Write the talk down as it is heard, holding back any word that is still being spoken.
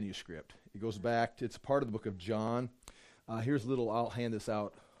manuscript. It goes back, it's part of the book of John. Here's a little, I'll hand this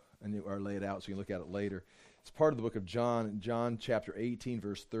out, or lay it out so you can look at it later. It's part of the book of John, John chapter 18,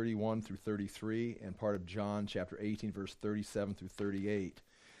 verse 31 through 33, and part of John chapter 18, verse 37 through 38.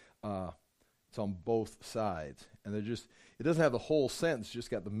 It's on both sides. And it doesn't have the whole sentence,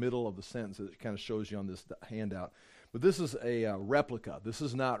 just got the middle of the sentence that it kind of shows you on this handout. But this is a replica. This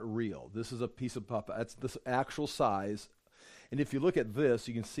is not real. This is a piece of papyrus. That's this actual size. And if you look at this,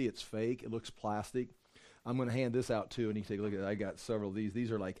 you can see it's fake. It looks plastic. I'm going to hand this out too, and you can take a look at it. I got several of these.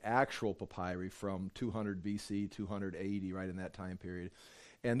 These are like actual papyri from 200 BC, 280, right in that time period.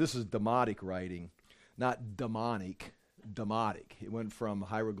 And this is Demotic writing, not demonic, Demotic. It went from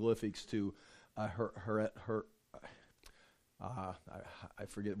hieroglyphics to I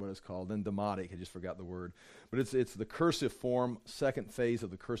forget what it's called, then Demotic, I just forgot the word. But it's the cursive form, second phase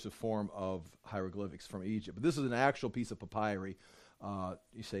of the cursive form of hieroglyphics from Egypt. But this is an actual piece of papyri.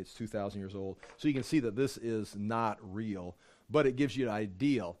 You say it's 2,000 years old. So you can see that this is not real, but it gives you an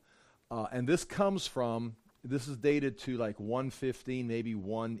idea. And this is dated to like 115, maybe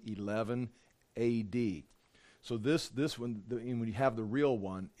 111 AD. So this one, when you have the real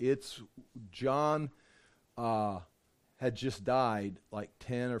one, it's John had just died like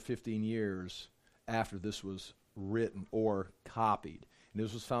 10 or 15 years after this was written or copied. And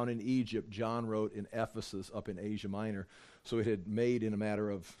this was found in Egypt. John wrote in Ephesus up in Asia Minor. So it had made in a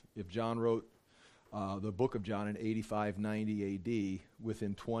matter of, if John wrote the book of John in 85, 90 AD,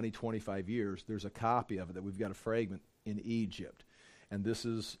 within 20, 25 years, there's a copy of it that we've got a fragment in Egypt. And this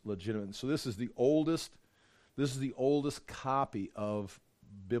is legitimate. So this is the oldest copy of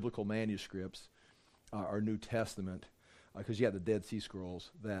biblical manuscripts, our New Testament, because you have the Dead Sea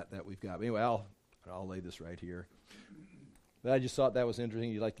Scrolls that we've got. But anyway, I'll lay this right here. But I just thought that was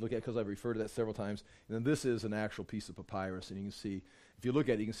interesting. You'd like to look at it because I've referred to that several times. And then this is an actual piece of papyrus, and you can see, if you look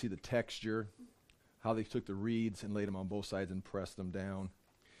at it, you can see the texture, how they took the reeds and laid them on both sides and pressed them down.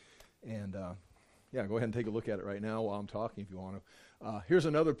 And go ahead and take a look at it right now while I'm talking if you want to. Here's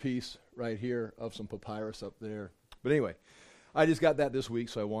another piece right here of some papyrus up there. But anyway, I just got that this week,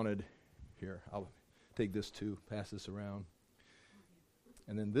 so I wanted, here, I'll take this too, pass this around.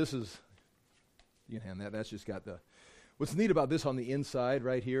 And then this is, you can hand that, that's just got what's neat about this on the inside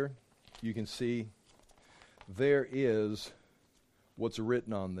right here, you can see there is what's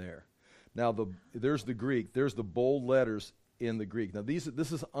written on there. Now, there's the Greek, there's the bold letters in the Greek. Now, this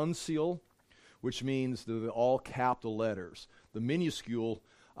is uncial, which means they're all capital letters. The minuscule,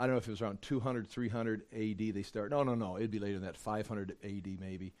 I don't know if it was around 200, 300 AD they started. No, it'd be later than that, 500 AD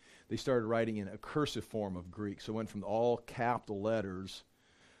maybe. They started writing in a cursive form of Greek. So it went from all capital letters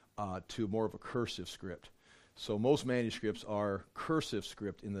to more of a cursive script. So most manuscripts are cursive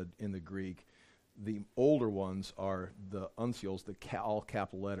script in the Greek. The older ones are the uncials, all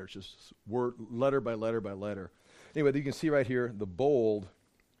capital letters, just word, letter by letter by letter. Anyway, you can see right here, the bold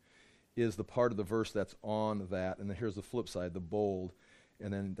is the part of the verse that's on that, and then here's the flip side, the bold,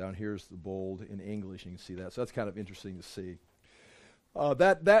 and then down here's the bold in English. You can see that, so that's kind of interesting to see.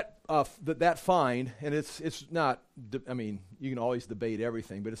 That find, and it's not. You can always debate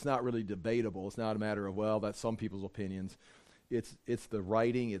everything, but it's not really debatable. It's not a matter of that's some people's opinions. It's the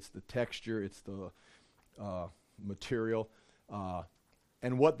writing, it's the texture, it's the material,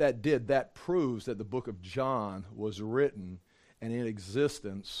 and what that did, that proves that the book of John was written and in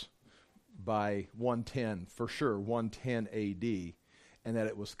existence by 110, for sure, 110 AD, and that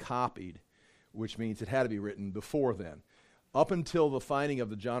it was copied, which means it had to be written before then. Up until the finding of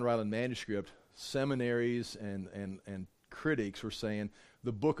the John Ryland manuscript, seminaries and critics were saying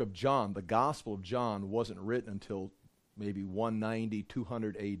the book of John, the Gospel of John, wasn't written until maybe 190,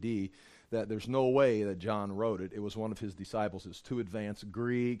 200 AD, that there's no way that John wrote it. It was one of his disciples. It was too advanced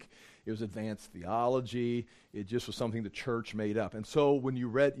Greek. It was advanced theology. It just was something the church made up. And so when you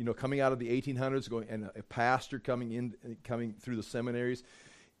read, coming out of the 1800s, and a pastor coming through the seminaries,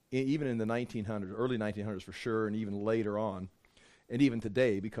 even in the 1900s, early 1900s for sure, and even later on, and even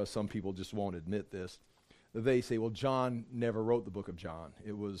today, because some people just won't admit this, they say, well, John never wrote the book of John.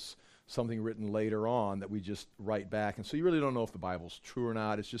 It was something written later on that we just write back. And so you really don't know if the Bible's true or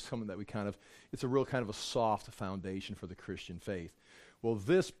not. It's just something that it's a real kind of a soft foundation for the Christian faith. Well,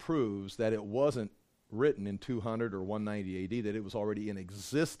 this proves that it wasn't written in 200 or 190 AD, that it was already in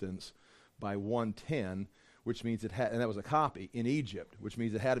existence by 110, which means it had, and that was a copy in Egypt, which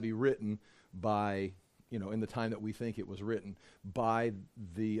means it had to be written by, in the time that we think it was written, by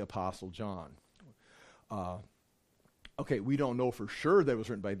the Apostle John. We don't know for sure that it was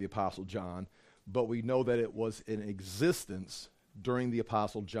written by the Apostle John, but we know that it was in existence during the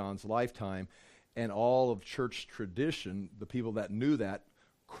Apostle John's lifetime, and all of church tradition, the people that knew that,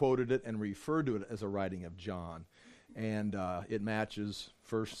 quoted it and referred to it as a writing of John. And it matches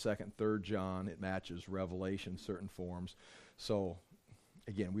 1st, 2nd, 3rd John. It matches Revelation, certain forms. So,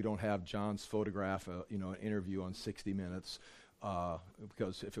 again, we don't have John's photograph, an interview on 60 Minutes,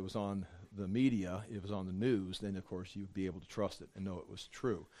 because if it was on the media, it was on the news, then, of course, you'd be able to trust it and know it was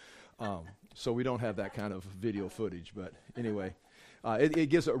true. So we don't have that kind of video footage. But anyway, it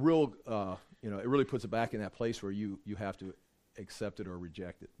gives a real, it really puts it back in that place where you have to accept it or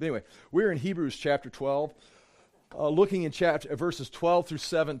reject it. But anyway, we're in Hebrews chapter 12. Looking in verses 12 through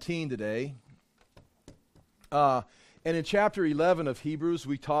 17 today. And in chapter 11 of Hebrews,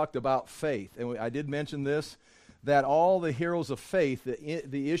 we talked about faith. And I did mention this, that all the heroes of faith,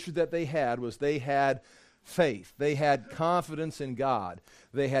 the issue that they had was they had faith. They had confidence in God.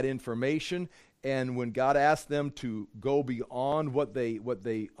 They had information. And when God asked them to go beyond what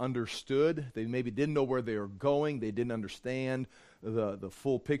they understood, they maybe didn't know where they were going, they didn't understand the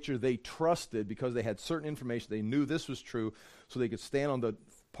full picture, they trusted because they had certain information, they knew this was true, so they could stand on the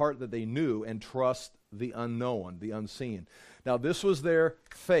part that they knew and trust the unknown, the unseen. Now this was their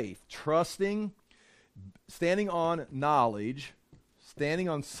faith, trusting, standing on knowledge, standing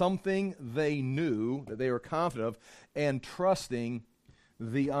on something they knew, that they were confident of, and trusting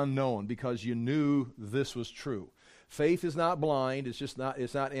the unknown because you knew this was true. Faith is not blind. It's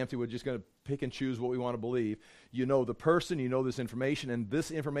not empty. We're just going to pick and choose what we want to believe. You know the person, you know this information, and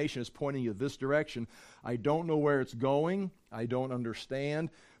this information is pointing you this direction. I don't know where it's going. I don't understand,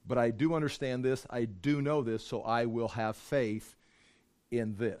 but I do understand this. I do know this, so I will have faith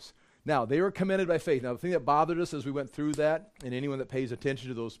in this. Now, they were commended by faith. Now, the thing that bothered us as we went through that, and anyone that pays attention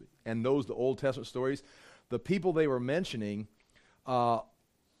to those and knows the Old Testament stories, the people they were mentioning, often,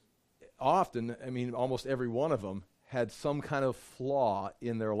 almost every one of them, had some kind of flaw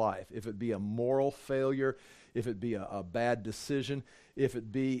in their life. If it be a moral failure, if it be a bad decision, if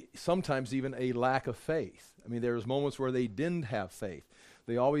it be sometimes even a lack of faith. There was moments where they didn't have faith.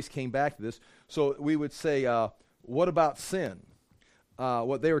 They always came back to this. So we would say, what about sin?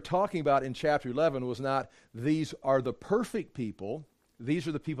 What they were talking about in chapter 11 was not, these are the perfect people. These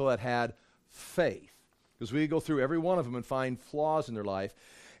are the people that had faith. Because we go through every one of them and find flaws in their life.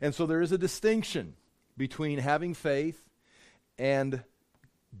 And so there is a distinction between having faith and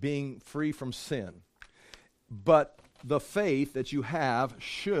being free from sin. But the faith that you have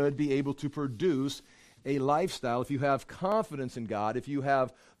should be able to produce a lifestyle. If you have confidence in God, if you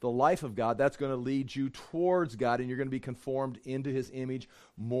have the life of God, that's going to lead you towards God, and you're going to be conformed into His image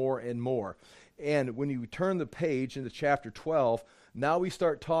more and more. And when you turn the page into chapter 12, now we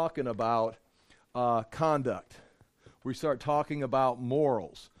start talking about conduct. We start talking about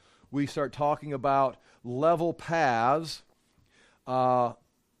morals. We start talking about level paths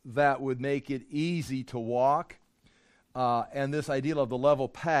that would make it easy to walk. And this ideal of the level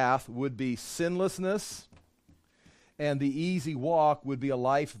path would be sinlessness, and the easy walk would be a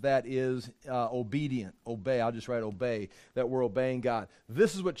life that is obedient. Obey, I'll just write obey, that we're obeying God.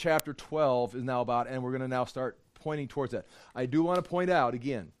 This is what chapter 12 is now about, and we're going to now start pointing towards that. I do want to point out,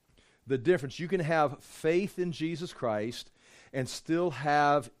 again, the difference. You can have faith in Jesus Christ and still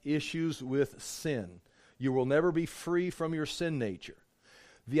have issues with sin. You will never be free from your sin nature.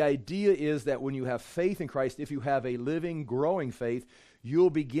 The idea is that when you have faith in Christ, if you have a living, growing faith,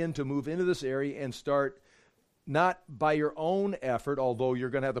 you'll begin to move into this area and start, not by your own effort, although you're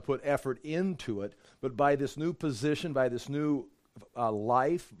going to have to put effort into it, but by this new position, by this new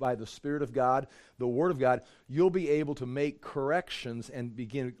life, by the Spirit of God, the Word of God, you'll be able to make corrections and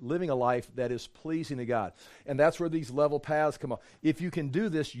begin living a life that is pleasing to God. And that's where these level paths come up. If you can do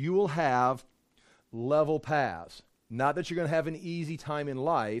this, you will have level paths. Not that you're going to have an easy time in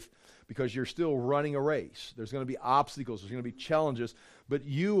life, because you're still running a race. There's going to be obstacles, there's going to be challenges, but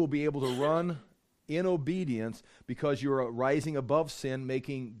you will be able to run in obedience because you're rising above sin,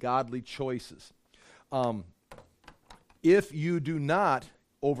 making godly choices. If you do not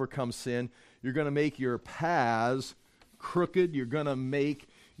overcome sin, you're going to make your paths crooked. You're going to make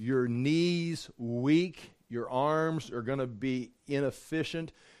your knees weak. Your arms are going to be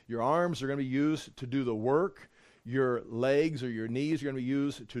inefficient. Your arms are going to be used to do the work. Your legs or your knees are going to be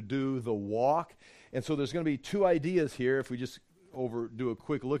used to do the walk. And so there's going to be two ideas here. If we just do a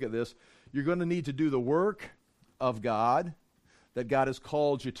quick look at this, you're going to need to do the work of God that God has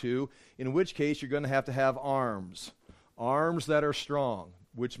called you to, in which case you're going to have arms. Arms that are strong,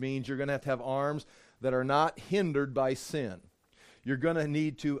 which means you're going to have arms that are not hindered by sin. You're going to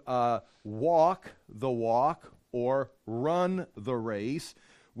need to walk the walk or run the race,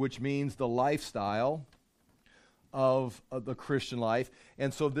 which means the lifestyle of the Christian life.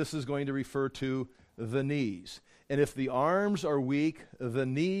 And so this is going to refer to the knees. And if the arms are weak, the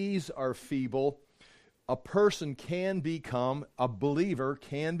knees are feeble, a person can become, a believer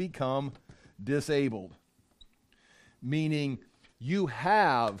can become disabled. Meaning, you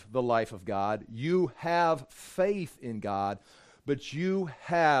have the life of God, you have faith in God, but you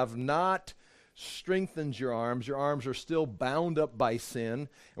have not strengthened your arms. Your arms are still bound up by sin. And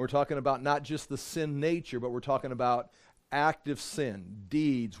we're talking about not just the sin nature, but we're talking about active sin,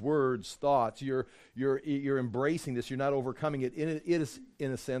 deeds, words, thoughts. You're embracing this. You're not overcoming it. It is,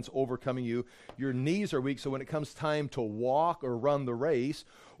 in a sense, overcoming you. Your knees are weak, so when it comes time to walk or run the race,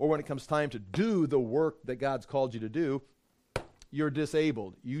 or when it comes time to do the work that God's called you to do, you're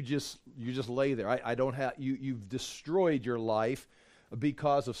disabled. You just lay there. I don't have you. You've destroyed your life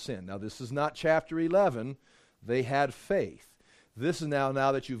because of sin. Now, this is not chapter 11. They had faith. This is now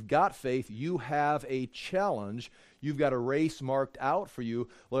that you've got faith, you have a challenge. You've got a race marked out for you.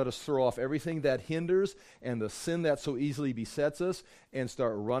 Let us throw off everything that hinders and the sin that so easily besets us and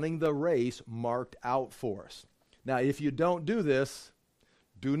start running the race marked out for us. Now, if you don't do this,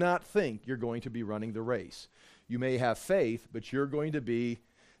 do not think you're going to be running the race. You may have faith, but you're going to be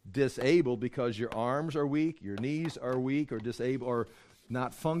disabled because your arms are weak, your knees are weak or disabled or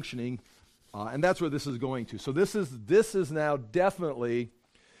not functioning. And that's where this is going to. So this is now definitely,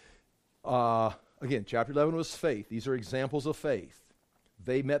 again, chapter 11 was faith. These are examples of faith.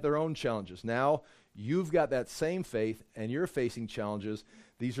 They met their own challenges. Now you've got that same faith and you're facing challenges.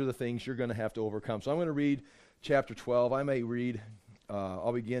 These are the things you're going to have to overcome. So I'm going to read chapter 12. I may read,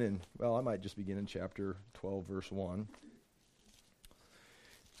 I might just begin in chapter 12, verse 1.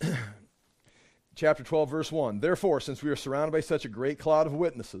 Chapter 12, verse 1. Therefore, since we are surrounded by such a great cloud of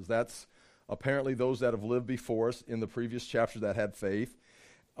witnesses, that's apparently those that have lived before us in the previous chapters that had faith,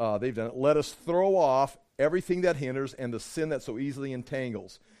 they've done it. Let us throw off everything that hinders and the sin that so easily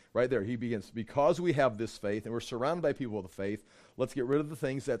entangles. Right there, he begins. Because we have this faith and we're surrounded by people with faith, let's get rid of the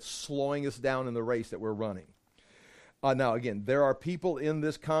things that's slowing us down in the race that we're running. Now, again, there are people in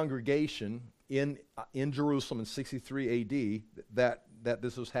this congregation in Jerusalem in 63 A.D. that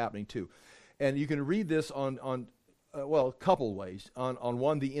this was happening to. And you can read this on a couple ways. On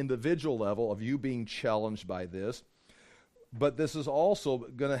one, the individual level of you being challenged by this. But this is also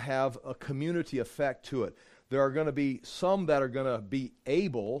going to have a community effect to it. There are going to be some that are going to be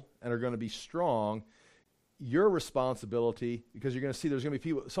able and are going to be strong. Your responsibility, because you're going to see there's going to be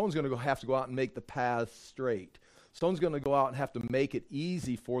people, someone's going to have to go out and make the path straight. Someone's going to go out and have to make it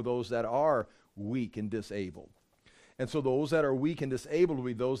easy for those that are weak and disabled. And so those that are weak and disabled will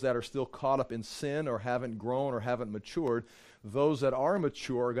be those that are still caught up in sin or haven't grown or haven't matured. Those that are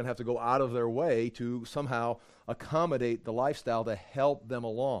mature are going to have to go out of their way to somehow accommodate the lifestyle to help them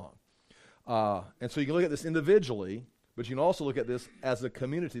along. And so you can look at this individually, but you can also look at this as a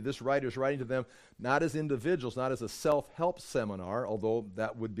community. This writer is writing to them not as individuals, not as a self-help seminar, although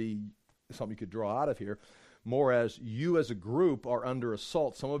that would be something you could draw out of here, more as you as a group are under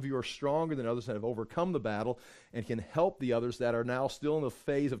assault. Some of you are stronger than others that have overcome the battle and can help the others that are now still in the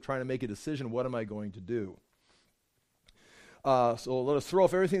phase of trying to make a decision, what am I going to do? So let us throw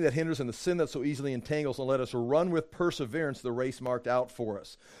off everything that hinders and the sin that so easily entangles, and let us run with perseverance the race marked out for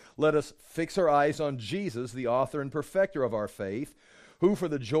us. Let us fix our eyes on Jesus, the author and perfecter of our faith, who for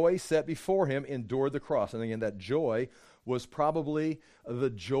the joy set before him endured the cross. And again, that joy was probably the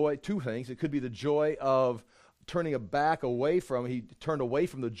joy, two things. It could be the joy of turning a back away from, he turned away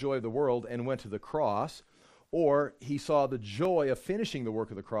from the joy of the world and went to the cross, or he saw the joy of finishing the work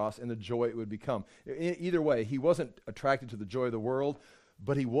of the cross and the joy it would become. Either way, he wasn't attracted to the joy of the world,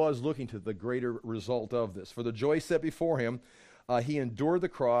 but he was looking to the greater result of this. For the joy set before him, he endured the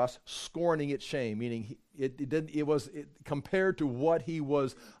cross, scorning its shame, meaning compared to what he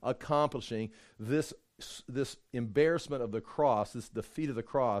was accomplishing, this embarrassment of the cross, this defeat of the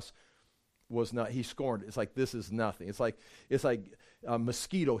cross, was not. He scorned it. It's like, this is nothing. It's like a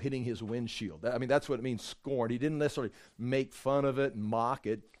mosquito hitting his windshield. That's what it means, scorned. He didn't necessarily make fun of it and mock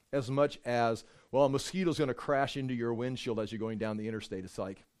it as much as, well, a mosquito's going to crash into your windshield as you're going down the interstate. It's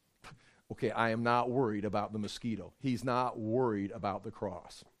like, okay, I am not worried about the mosquito. He's not worried about the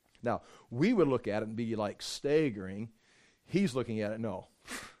cross. Now, we would look at it and be like staggering. He's looking at it, no.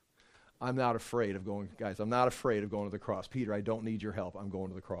 I'm not afraid of going, guys, I'm not afraid of going to the cross. Peter, I don't need your help. I'm going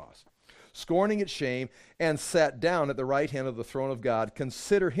to the cross. Scorning its shame, and sat down at the right hand of the throne of God.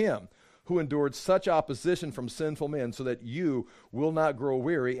 Consider him who endured such opposition from sinful men, so that you will not grow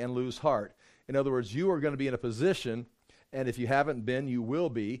weary and lose heart. In other words, you are going to be in a position, and if you haven't been, you will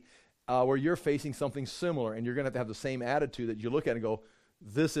be, where you're facing something similar, and you're going to have the same attitude that you look at and go,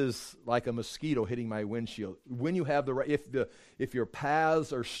 this is like a mosquito hitting my windshield. When you have the right, if your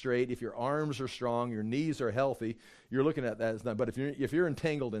paths are straight, if your arms are strong, your knees are healthy, you're looking at that as not. But if you're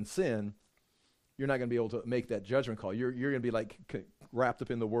entangled in sin, you're not going to be able to make that judgment call. You're going to be like wrapped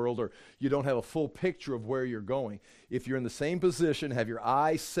up in the world, or you don't have a full picture of where you're going. If you're in the same position, have your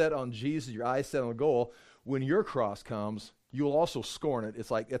eyes set on Jesus, your eyes set on the goal, when your cross comes, you'll also scorn it.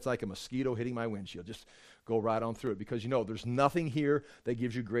 It's like a mosquito hitting my windshield. Just go right on through it, because you know there's nothing here that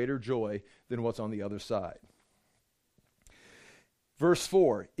gives you greater joy than what's on the other side. Verse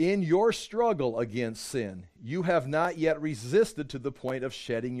 4, in your struggle against sin, you have not yet resisted to the point of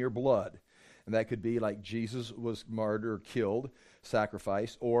shedding your blood. And that could be like Jesus was martyred or killed,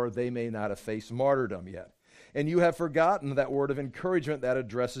 sacrificed, or they may not have faced martyrdom yet. And you have forgotten that word of encouragement that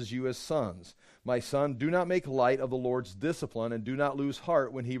addresses you as sons. My son, do not make light of the Lord's discipline, and do not lose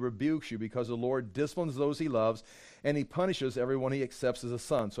heart when he rebukes you, because the Lord disciplines those he loves, and he punishes everyone he accepts as a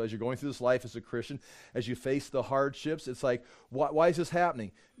son. So as you're going through this life as a Christian, as you face the hardships, it's like, why is this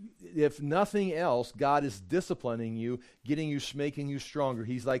happening? If nothing else, God is disciplining you, making you stronger.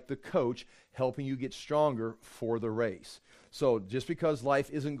 He's like the coach, helping you get stronger for the race. So just because life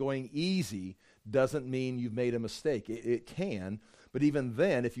isn't going easy doesn't mean you've made a mistake. It can, but even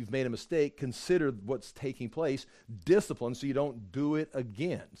then, if you've made a mistake, consider what's taking place, discipline, so you don't do it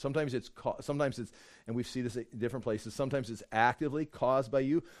again. Sometimes it's, and we see this at different places, sometimes it's actively caused by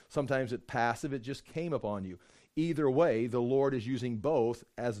you, sometimes it's passive, it just came upon you. Either way, the Lord is using both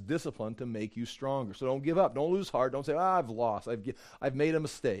as discipline to make you stronger. So don't give up, don't lose heart, don't say, I've lost, I've made a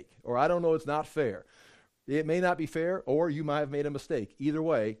mistake, or I don't know, it's not fair. It may not be fair, or you might have made a mistake. Either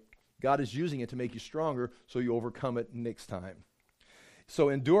way, God is using it to make you stronger so you overcome it next time. So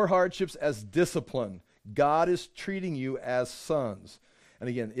endure hardships as discipline. God is treating you as sons. And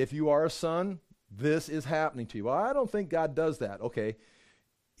again, if you are a son, this is happening to you. Well, I don't think God does that. Okay,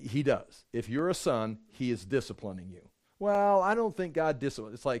 he does. If you're a son, he is disciplining you. Well, I don't think God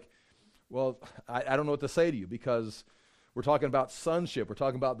disciplines. It's like, well, I don't know what to say to you, because we're talking about sonship. We're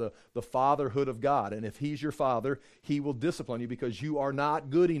talking about the fatherhood of God. And if he's your father, he will discipline you because you are not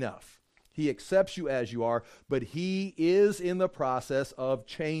good enough. He accepts you as you are, but he is in the process of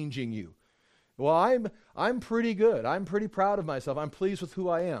changing you. Well, I'm pretty good. I'm pretty proud of myself. I'm pleased with who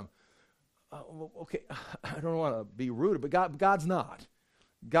I am. Okay, I don't want to be rude, but God's not.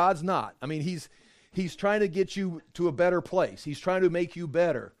 God's not. I mean, he's trying to get you to a better place. He's trying to make you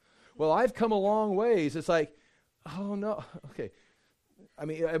better. Well, I've come a long ways. It's like, oh no, okay. I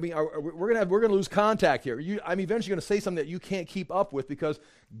mean, we're gonna lose contact here. I'm eventually going to say something that you can't keep up with, because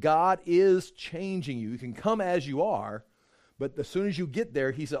God is changing you. You can come as you are, but as soon as you get there,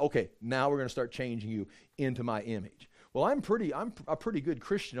 he said, okay, now we're going to start changing you into my image. Well, I'm a pretty good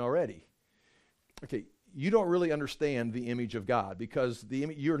Christian already. Okay, you don't really understand the image of God, because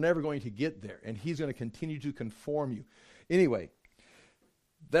you're never going to get there, and he's going to continue to conform you. Anyway,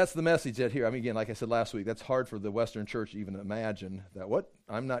 that's the message that here. I mean, again, like I said last week, that's hard for the Western church to even imagine that, what?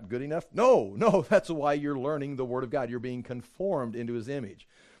 I'm not good enough? No, that's why you're learning the Word of God. You're being conformed into his image.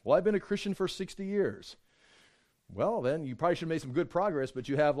 Well, I've been a Christian for 60 years. Well, then you probably should have made some good progress, but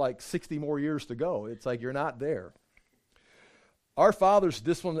you have like 60 more years to go. It's like you're not there. Our fathers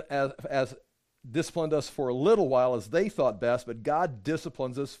disciplined us for a little while as they thought best, but God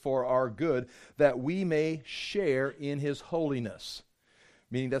disciplines us for our good, that we may share in his holiness.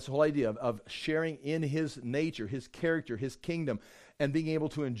 Meaning that's the whole idea of sharing in his nature, his character, his kingdom, and being able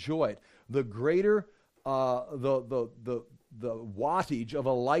to enjoy it. The greater the wattage of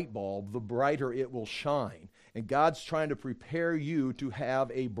a light bulb, the brighter it will shine. And God's trying to prepare you to have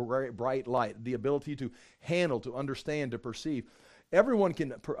a bright light, the ability to handle, to understand, to perceive. Everyone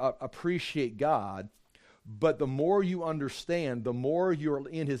can appreciate God, but the more you understand, the more you're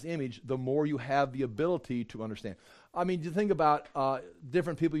in his image, the more you have the ability to understand. I mean, you think about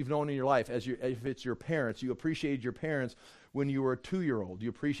different people you've known in your life. If it's your parents, you appreciated your parents when you were a 2-year-old. You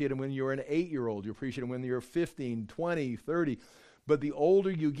appreciate them when you were an 8-year-old. You appreciate them when you were 15, 20, 30. But the older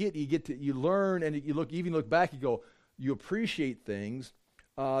you get, you learn, and you look back, you appreciate things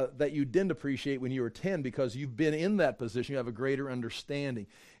that you didn't appreciate when you were 10, because you've been in that position. You have a greater understanding.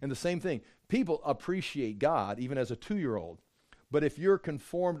 And the same thing, people appreciate God even as a 2-year-old. But if you're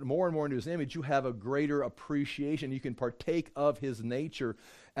conformed more and more into his image, you have a greater appreciation. You can partake of his nature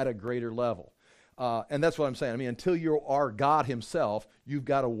at a greater level. And that's what I'm saying. I mean, until you are God himself, you've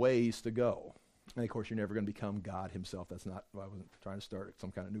got a ways to go. And of course, you're never going to become God himself. That's not, I wasn't trying to start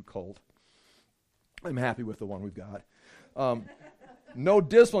some kind of new cult. I'm happy with the one we've got. No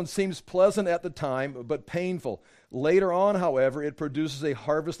discipline seems pleasant at the time, but painful. Later on, however, it produces a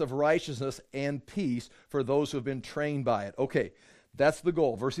harvest of righteousness and peace for those who have been trained by it. Okay, That's the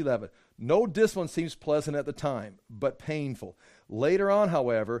goal. Verse 11. No discipline seems pleasant at the time, but painful. Later on,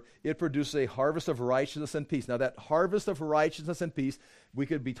 however, it produces a harvest of righteousness and peace. Now, that harvest of righteousness and peace, we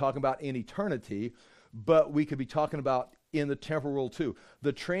could be talking about in eternity, but we could be talking about in the temporal world too.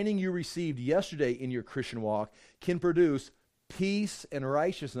 The training you received yesterday in your Christian walk can produce peace and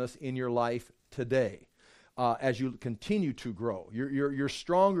righteousness in your life today as you continue to grow. You're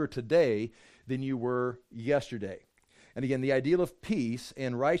stronger today than you were yesterday. And again, the ideal of peace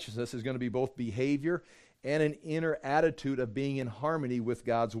and righteousness is going to be both behavior and an inner attitude of being in harmony with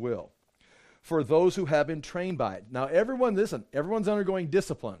God's will for those who have been trained by it. Now, everyone's undergoing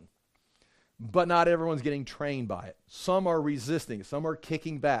discipline, but not everyone's getting trained by it. Some are resisting, some are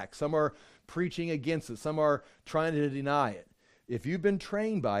kicking back, some are preaching against it, some are trying to deny it. If you've been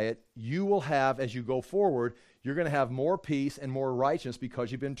trained by it, you will have, as you go forward, you're going to have more peace and more righteousness because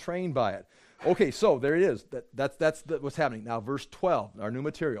you've been trained by it. Okay, so there it is. That's what's happening. Now, verse 12, our new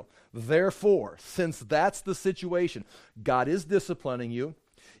material. Therefore, since that's the situation, God is disciplining you.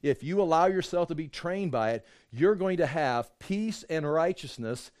 If you allow yourself to be trained by it, you're going to have peace and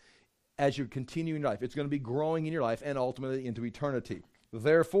righteousness as you continue in your life. It's going to be growing in your life and ultimately into eternity.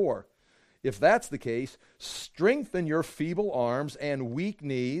 Therefore, if that's the case, strengthen your feeble arms and weak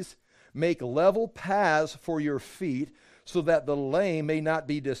knees, make level paths for your feet, so that the lame may not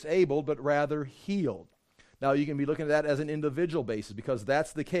be disabled, but rather healed. Now, you can be looking at that as an individual basis, because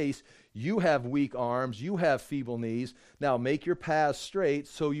that's the case. You have weak arms, you have feeble knees. Now, make your paths straight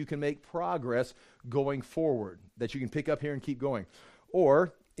so you can make progress going forward, that you can pick up here and keep going.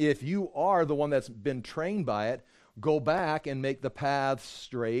 Or, if you are the one that's been trained by it, go back and make the paths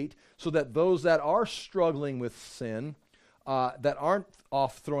straight so that those that are struggling with sin, that aren't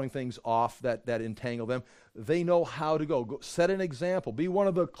throwing things off that entangle them, they know how to go. Set an example. Be one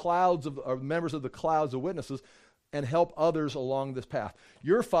of the members of the clouds of witnesses and help others along this path.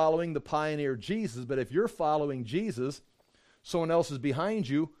 You're following the pioneer Jesus, but if you're following Jesus, someone else is behind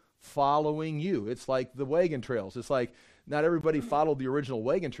you following you. It's like the wagon trails. It's like not everybody followed the original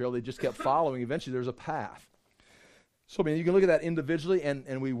wagon trail. They just kept following. Eventually there's a path. So, I mean, you can look at that individually,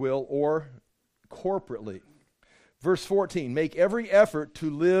 and we will, or corporately. Verse 14, make every effort to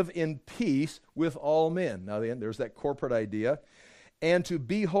live in peace with all men. Now, then, there's that corporate idea. And to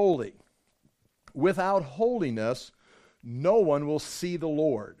be holy. Without holiness, no one will see the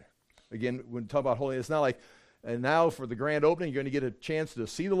Lord. Again, when we talk about holiness, it's not like, and now for the grand opening, you're going to get a chance to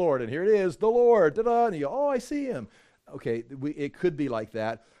see the Lord. And here it is, the Lord. Da-da, and you go, oh, I see him. Okay, it could be like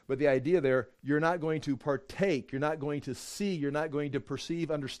that. But the idea there, you're not going to partake, you're not going to see, you're not going to perceive,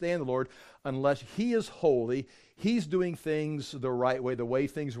 understand the Lord unless he is holy, he's doing things the right way, the way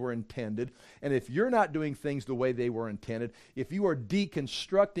things were intended. And if you're not doing things the way they were intended, if you are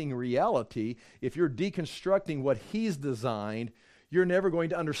deconstructing reality, if you're deconstructing what he's designed, you're never going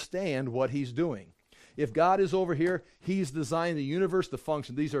to understand what he's doing. If God is over here, he's designed the universe to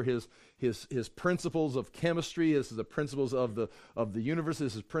function. These are his principles of chemistry. This is the principles of the universe.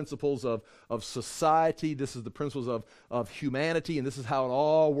 This is principles of society. This is the principles of humanity, and this is how it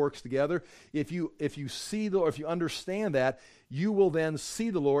all works together. If you see or if you understand that, you will then see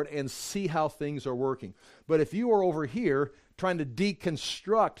the Lord and see how things are working. But if you are over here trying to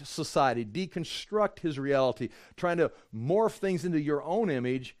deconstruct society, deconstruct his reality, trying to morph things into your own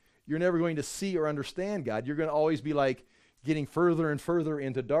image, you're never going to see or understand God. You're going to always be like getting further and further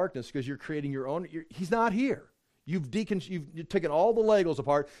into darkness because you're creating your own. He's not here. You've taken all the Legos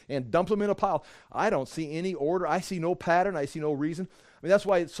apart and dumped them in a pile. I don't see any order. I see no pattern. I see no reason. I mean, that's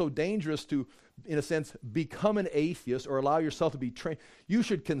why it's so dangerous to, in a sense, become an atheist or allow yourself to be trained. You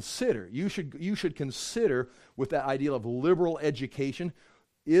should consider with that ideal of liberal education,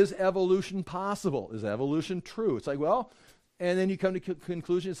 is evolution possible? Is evolution true? It's like, well, and then you come to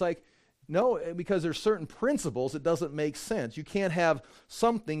conclusion, it's like, no, because there's certain principles, it doesn't make sense. You can't have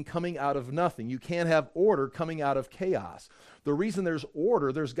something coming out of nothing. You can't have order coming out of chaos. The reason there's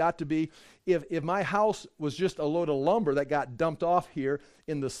order, there's got to be, if my house was just a load of lumber that got dumped off here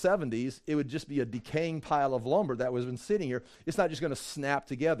in the 70s, it would just be a decaying pile of lumber that was been sitting here. It's not just going to snap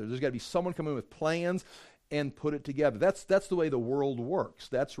together. There's got to be someone come in with plans and put it together. That's the way the world works.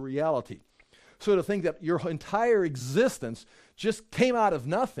 That's reality. So to think that your entire existence just came out of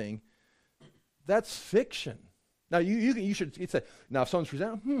nothing, that's fiction. Now you should say, now if someone's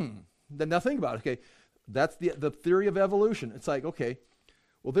presenting, then now think about it. Okay, that's the theory of evolution. It's like, okay,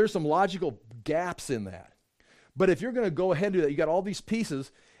 well there's some logical gaps in that. But if you're going to go ahead and do that, you got all these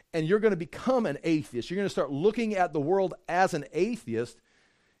pieces, and you're going to become an atheist. You're going to start looking at the world as an atheist.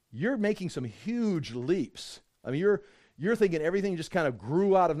 You're making some huge leaps. I mean, you're thinking everything just kind of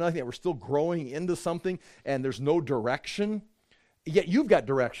grew out of nothing, that we're still growing into something, and there's no direction. Yet you've got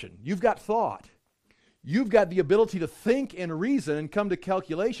direction. You've got thought. You've got the ability to think and reason and come to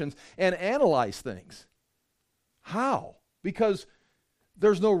calculations and analyze things. How? Because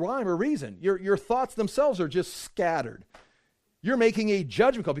there's no rhyme or reason. Your thoughts themselves are just scattered. You're making a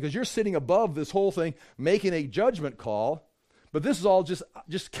judgment call because you're sitting above this whole thing, making a judgment call, but this is all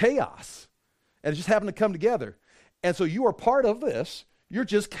just chaos. And it just happened to come together. And so you are part of this. You're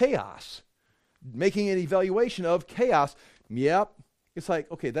just chaos. Making an evaluation of chaos. Yep. It's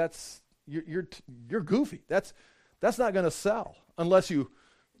like, okay, you're goofy. That's not going to sell unless you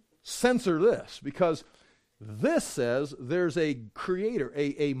censor this, because this says there's a creator,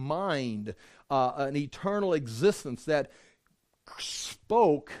 a mind, an eternal existence that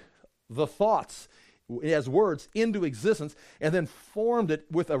spoke the thoughts as words into existence and then formed it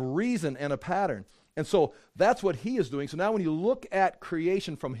with a reason and a pattern. And so that's what he is doing. So now when you look at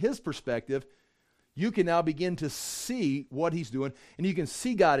creation from his perspective, you can now begin to see what he's doing, and you can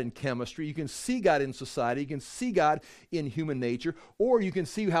see God in chemistry, you can see God in society, you can see God in human nature, or you can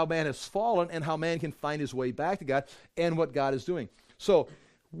see how man has fallen and how man can find his way back to God and what God is doing. So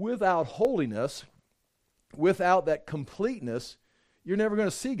without holiness, without that completeness, you're never going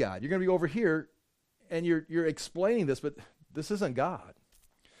to see God. You're going to be over here, and you're explaining this, but this isn't God.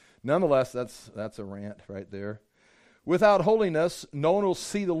 Nonetheless, that's a rant right there. Without holiness, no one will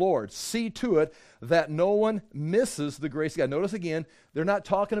see the Lord. See to it that no one misses the grace of God. Notice again, they're not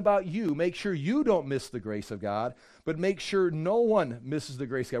talking about you. Make sure you don't miss the grace of God, but make sure no one misses the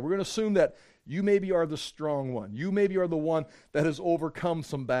grace of God. We're going to assume that you maybe are the strong one. You maybe are the one that has overcome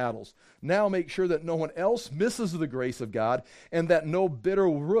some battles. Now make sure that no one else misses the grace of God and that no bitter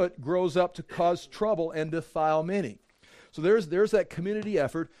root grows up to cause trouble and defile many. So there's that community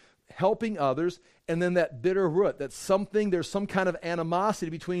effort, helping others, and then that bitter root, there's some kind of animosity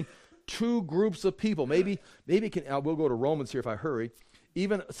between two groups of people. Maybe we'll go to Romans here if I hurry.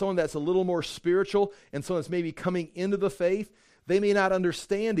 Even someone that's a little more spiritual and someone that's maybe coming into the faith, they may not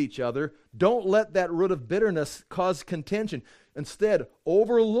understand each other. Don't let that root of bitterness cause contention. Instead,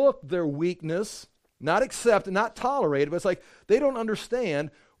 overlook their weakness, not accept, not tolerate it, but it's like they don't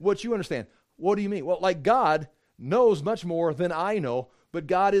understand what you understand. What do you mean? Well, like God knows much more than I know, but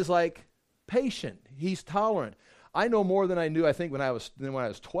God is like patient. He's tolerant. I know more than I knew, I think, when I was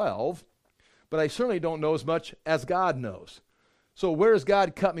 12, but I certainly don't know as much as God knows. So where does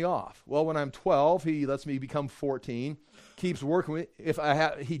God cut me off? Well, when I'm 12, he lets me become 14, keeps working with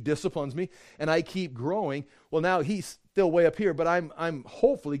me. He disciplines me, and I keep growing. Well, now he's still way up here, but I'm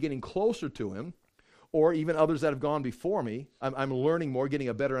hopefully getting closer to him, or even others that have gone before me. I'm learning more, getting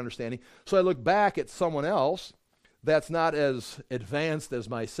a better understanding. So I look back at someone else that's not as advanced as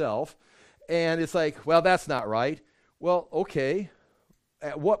myself, and it's like, well, that's not right. Well, okay,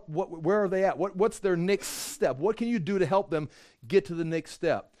 where are they at? What's their next step? What can you do to help them get to the next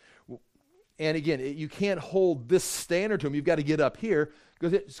step? And again, you can't hold this standard to them. You've got to get up here,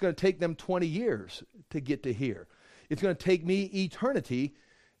 because it's going to take them 20 years to get to here. It's going to take me eternity,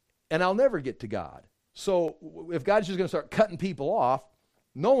 and I'll never get to God. So if God's just going to start cutting people off,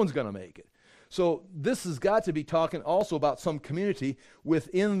 no one's going to make it. So this has got to be talking also about some community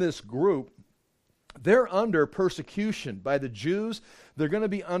within this group. They're under persecution by the Jews. They're going to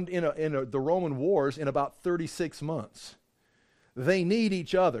be in the Roman wars in about 36 months. They need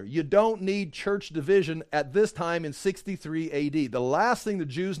each other. You don't need church division at this time in 63 AD. The last thing the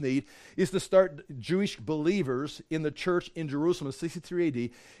Jews need is to start Jewish believers in the church in Jerusalem in 63 AD,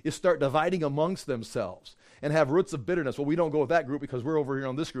 is start dividing amongst themselves and have roots of bitterness. Well, we don't go with that group because we're over here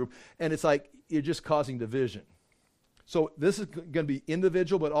on this group. And it's like you're just causing division. So this is going to be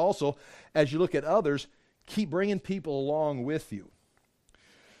individual, but also as you look at others, keep bringing people along with you.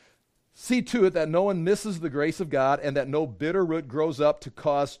 See to it that no one misses the grace of God and that no bitter root grows up to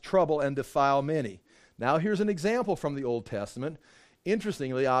cause trouble and defile many. Now here's an example from the Old Testament.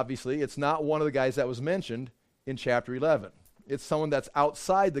 Interestingly, obviously, it's not one of the guys that was mentioned in chapter 11. It's someone that's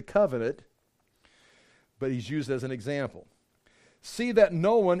outside the covenant, but he's used as an example. See that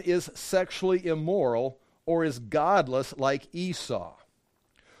no one is sexually immoral or is godless like Esau,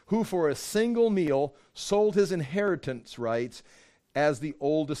 who for a single meal sold his inheritance rights as the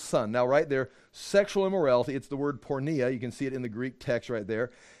oldest son. Now right there, sexual immorality, it's the word porneia, you can see it in the Greek text right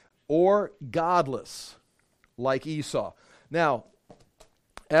there, or godless like Esau. Now,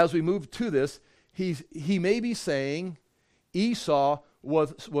 as we move to this, he may be saying Esau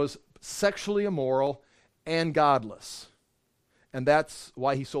was sexually immoral and godless. And that's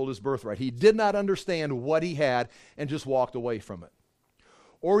why he sold his birthright. He did not understand what he had and just walked away from it.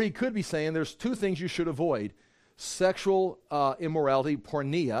 Or he could be saying there's two things you should avoid: sexual immorality,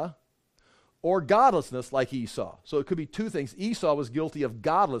 porneia, or godlessness like Esau. So it could be two things. Esau was guilty of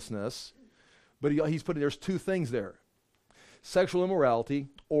godlessness, but he's putting, there's two things there. Sexual immorality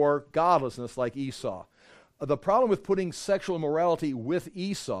or godlessness like Esau. The problem with putting sexual immorality with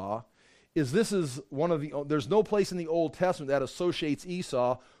Esau is this is there's no place in the Old Testament that associates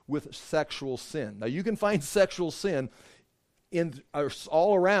Esau with sexual sin. Now you can find sexual sin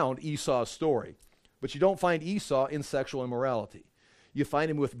all around Esau's story, but you don't find Esau in sexual immorality. You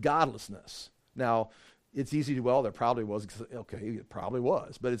find him with godlessness. Now, it's easy to, well, there probably was. Okay, it probably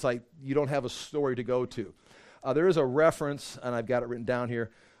was. But it's like you don't have a story to go to. There is a reference, and I've got it written down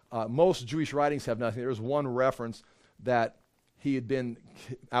here. Most Jewish writings have nothing. There's one reference that he had been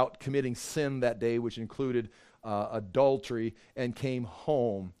out committing sin that day, which included adultery, and came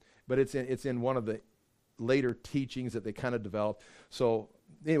home. But it's in one of the later teachings that they kind of developed. So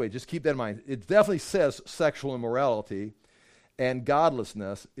anyway, just keep that in mind. It definitely says sexual immorality and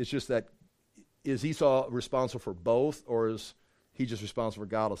godlessness. It's just that, is Esau responsible for both, or is he just responsible for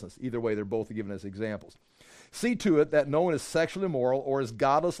godlessness? Either way, they're both given as examples. See to it that no one is sexually immoral or is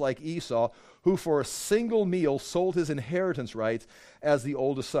godless like Esau, who for a single meal sold his inheritance rights as the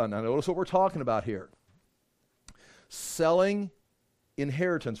oldest son. Now notice what we're talking about here. Selling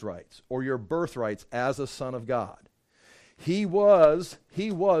inheritance rights or your birthrights as a son of God. He was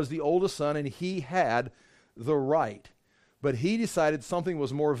the oldest son, and he had the right. But he decided something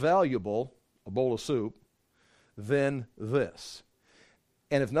was more valuable, a bowl of soup, than this.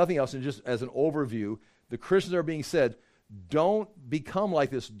 And if nothing else, and just as an overview, the Christians are being said, don't become like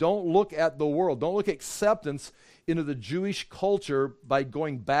this. Don't look at the world. Don't look acceptance into the Jewish culture by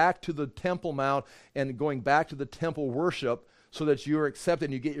going back to the Temple Mount and going back to the temple worship so that you're accepted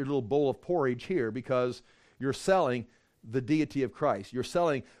and you get your little bowl of porridge here, because you're selling the deity of Christ. You're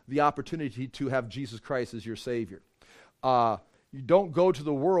selling the opportunity to have Jesus Christ as your Savior. You don't go to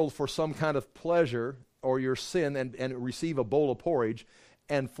the world for some kind of pleasure or your sin and receive a bowl of porridge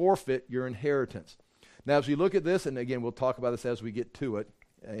and forfeit your inheritance. Now, as we look at this, and again, we'll talk about this as we get to it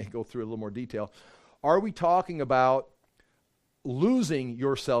and go through a little more detail, are we talking about losing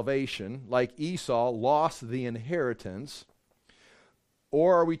your salvation like Esau lost the inheritance,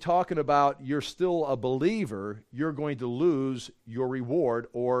 or are we talking about you're still a believer, you're going to lose your reward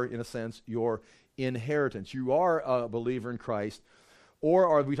or, in a sense, your inheritance? You are a believer in Christ, or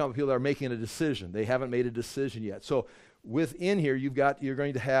are we talking about people that are making a decision? They haven't made a decision yet. So within here, you're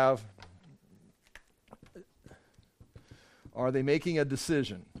going to have, are they making a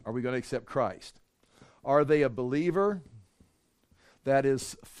decision? Are we going to accept Christ? Are they a believer that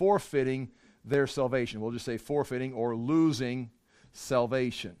is forfeiting their salvation? We'll just say forfeiting or losing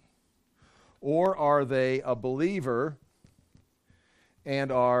salvation. Or are they a believer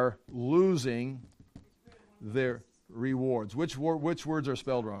and are losing their rewards? Which words are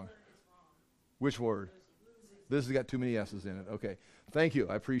spelled wrong? Which word? This has got too many S's in it. Okay. Thank you.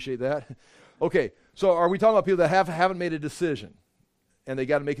 I appreciate that. Okay. So are we talking about people that haven't made a decision and they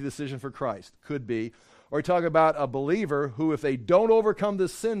got to make a decision for Christ? Could be. Or are we talking about a believer who, if they don't overcome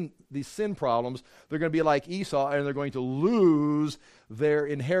these sin problems, they're going to be like Esau and they're going to lose their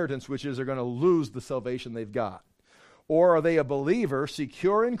inheritance, which is they're going to lose the salvation they've got? Or are they a believer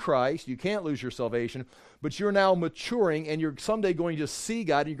secure in Christ? You can't lose your salvation, but you're now maturing and you're someday going to see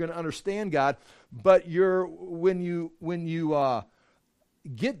God and you're going to understand God, but when you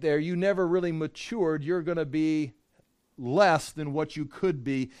get there, you never really matured. You're going to be less than what you could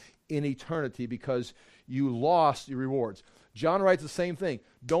be in eternity because you lost your rewards. John writes the same thing.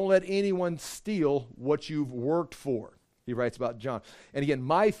 Don't let anyone steal what you've worked for. He writes about John. And again,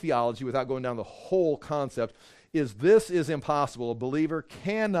 my theology, without going down the whole concept, is this is impossible. A believer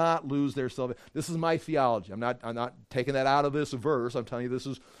cannot lose their salvation. This is my theology. I'm not taking that out of this verse. I'm telling you this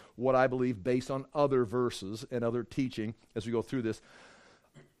is what I believe based on other verses and other teaching as we go through this.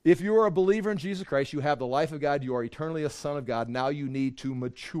 If you are a believer in Jesus Christ, you have the life of God, you are eternally a son of God, now you need to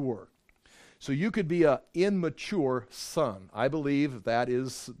mature. So you could be an immature son. I believe that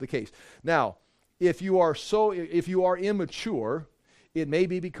is the case. Now, if you are immature, it may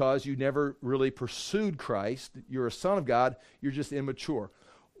be because you never really pursued Christ. You're a son of God, you're just immature.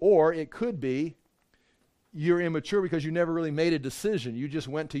 Or it could be you're immature because you never really made a decision. You just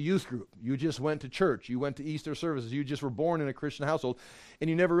went to youth group. You just went to church. You went to Easter services. You just were born in a Christian household, and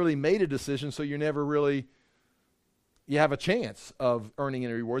you never really made a decision, so you have a chance of earning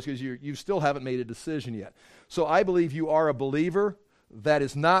any rewards because you still haven't made a decision yet. So I believe you are a believer that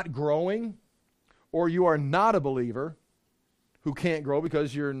is not growing, or you are not a believer who can't grow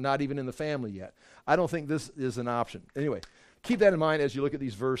because you're not even in the family yet. I don't think this is an option. Anyway, keep that in mind as you look at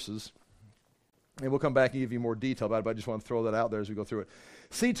these verses. And we'll come back and give you more detail about it, but I just want to throw that out there as we go through it.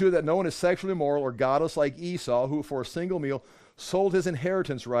 See to it that no one is sexually immoral or godless like Esau, who for a single meal sold his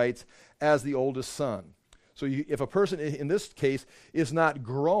inheritance rights as the oldest son. So if a person, in this case, is not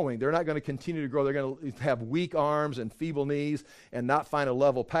growing, they're not going to continue to grow. They're going to have weak arms and feeble knees and not find a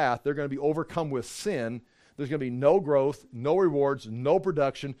level path. They're going to be overcome with sin. There's going to be no growth, no rewards, no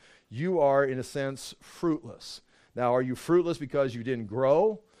production. You are, in a sense, fruitless. Now, are you fruitless because you didn't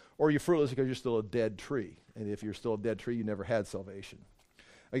grow, or are you fruitless because you're still a dead tree? And if you're still a dead tree, you never had salvation.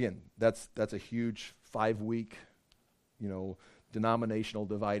 Again, that's a huge 5-week, denominational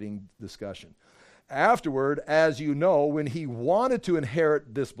dividing discussion. Afterward, as you know, when he wanted to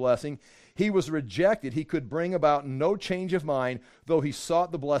inherit this blessing, he was rejected. He could bring about no change of mind, though he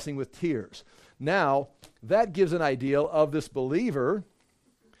sought the blessing with tears. Now, that gives an idea of this believer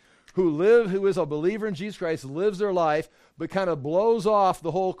who is a believer in Jesus Christ, lives their life, but kind of blows off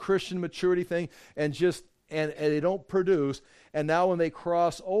the whole Christian maturity thing and they don't produce. And now when they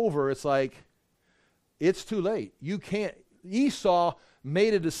cross over, it's like, it's too late. You can't. Esau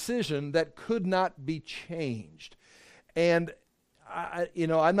made a decision that could not be changed. And,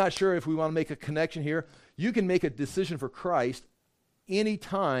 I'm not sure if we want to make a connection here. You can make a decision for Christ any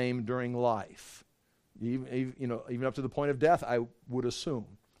time during life, even up to the point of death, I would assume.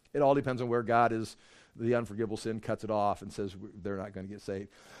 It all depends on where God is. The unforgivable sin cuts it off and says they're not going to get saved.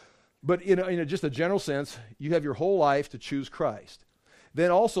 But in just a general sense, you have your whole life to choose Christ.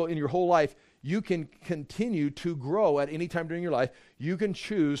 Then also in your whole life, you can continue to grow at any time during your life. You can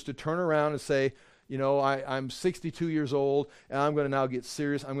choose to turn around and say, I'm 62 years old, and I'm going to now get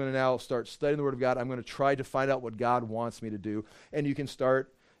serious. I'm going to now start studying the Word of God. I'm going to try to find out what God wants me to do. And you can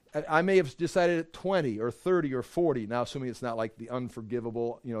start. I may have decided at 20 or 30 or 40, now assuming it's not like the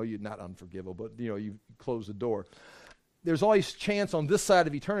unforgivable, you're not unforgivable, but you close the door. There's always chance on this side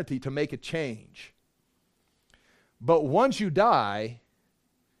of eternity to make a change. But once you die,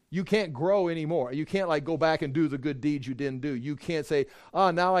 you can't grow anymore. You can't go back and do the good deeds you didn't do. You can't say,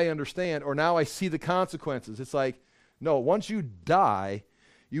 now I understand, or now I see the consequences. It's like, no, once you die,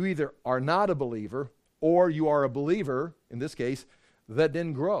 you either are not a believer, or you are a believer, in this case, that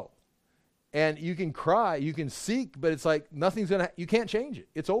didn't grow. And you can cry, you can seek, but it's like you can't change it.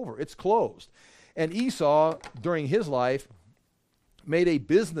 It's over. It's closed. And Esau, during his life, made a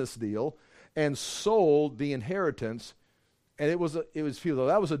business deal and sold the inheritance, and it was futile.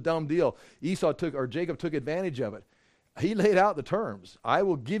 That was a dumb deal. Jacob took advantage of it. He laid out the terms. I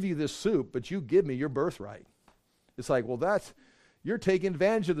will give you this soup, but you give me your birthright. It's like, well, you're taking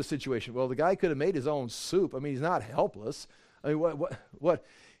advantage of the situation. Well, the guy could have made his own soup. I mean, he's not helpless. I mean, what?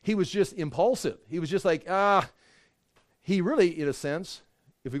 He was just impulsive. He was just like, he really, in a sense,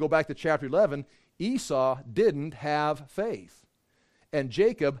 if we go back to chapter 11, Esau didn't have faith. And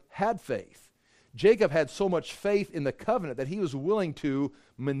Jacob had faith. Jacob had so much faith in the covenant that he was willing to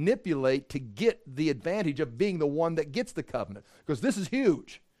manipulate to get the advantage of being the one that gets the covenant. Because this is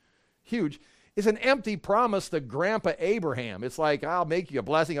huge. Huge. It's an empty promise to Grandpa Abraham. It's like, I'll make you a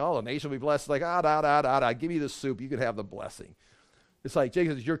blessing. All the nation will be blessed. It's like, give me the soup. You could have the blessing. It's like,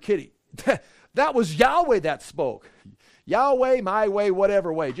 Jacob says, you're kidding. That was Yahweh that spoke. Yahweh, my way,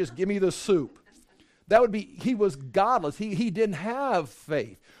 whatever way. Just give me the soup. He was godless. He didn't have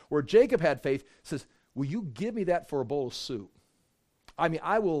faith. Where Jacob had faith, says, will you give me that for a bowl of soup? I mean,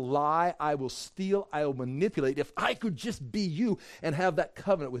 I will lie, I will steal, I will manipulate if I could just be you and have that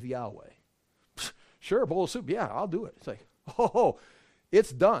covenant with Yahweh. Sure, a bowl of soup. Yeah, I'll do it. It's like,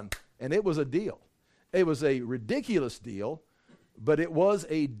 it's done. And it was a deal. It was a ridiculous deal, but it was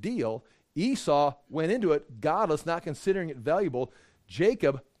a deal. Esau went into it godless, not considering it valuable.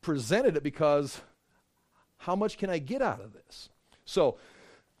 Jacob presented it because how much can I get out of this? So,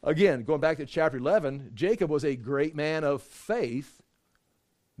 again, going back to chapter 11, Jacob was a great man of faith,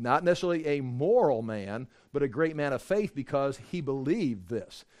 not necessarily a moral man, but a great man of faith because he believed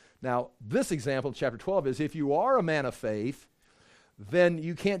this. Now, this example, chapter 12, is if you are a man of faith, then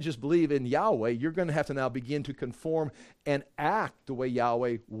you can't just believe in Yahweh. You're going to have to now begin to conform and act the way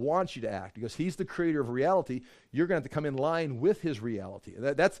Yahweh wants you to act because he's the creator of reality. You're going to have to come in line with his reality.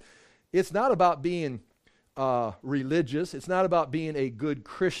 It's not about being religious. It's not about being a good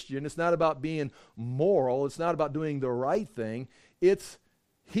Christian. It's not about being moral. It's not about doing the right thing.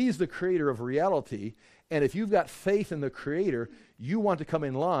 He's the creator of reality. And if you've got faith in the creator, you want to come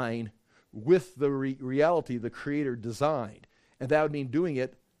in line with the reality the creator designed. And that would mean doing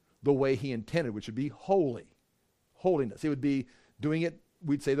it the way he intended, which would be holiness. It would be doing it,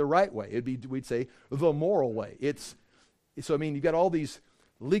 we'd say, the right way. We'd say, the moral way. So you've got all these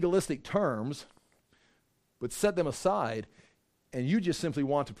legalistic terms, but set them aside. and you just simply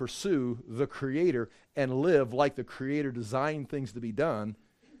want to pursue the Creator and live like the Creator designed things to be done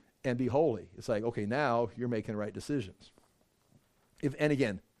and be holy. It's like, okay, now you're making the right decisions. And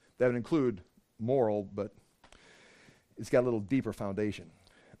again, that would include moral, but it's got a little deeper foundation.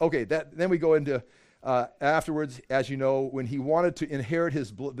 Okay, then we go into afterwards, as you know, when he wanted to inherit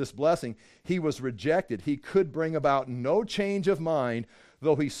this blessing, he was rejected. He could bring about no change of mind,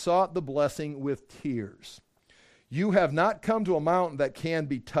 though he sought the blessing with tears. You have not come to a mountain that can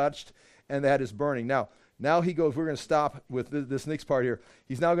be touched and that is burning. Now he goes, we're going to stop with this next part here.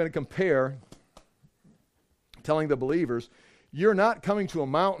 He's now going to compare, telling the believers, you're not coming to a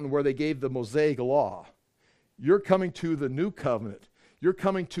mountain where they gave the Mosaic law. You're coming to the new covenant. You're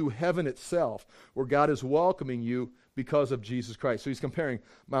coming to heaven itself, where God is welcoming you because of Jesus Christ. So he's comparing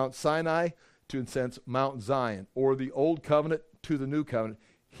Mount Sinai to, in a sense, Mount Zion, or the old covenant to the new covenant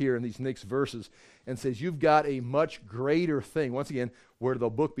here in these next verses, and says you've got a much greater thing. Once again, where the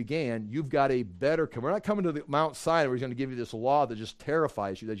book began, you've got a better covenant. We're not coming to the Mount Sinai where he's going to give you this law that just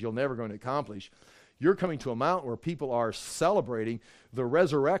terrifies you, that you're never going to accomplish. You're coming to a mountain where people are celebrating the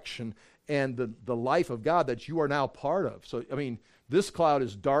resurrection and the life of God that you are now part of. So, I mean, this cloud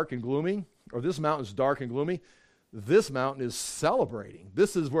is dark and gloomy, or this mountain is dark and gloomy. This mountain is celebrating.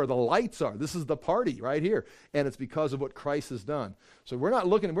 This is where the lights are. This is the party right here. And it's because of what Christ has done. So we're not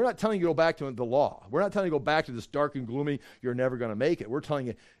telling you to go back to the law. We're not telling you to go back to this dark and gloomy, you're never going to make it. We're telling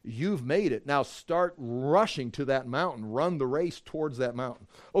you, you've made it. Now start rushing to that mountain. Run the race towards that mountain.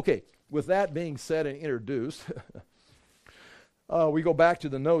 Okay, with that being said and introduced, we go back to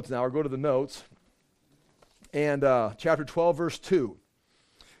the notes now, or go to the notes. And chapter 12, verse 2.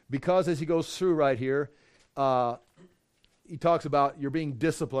 Because as he goes through right here, he talks about you're being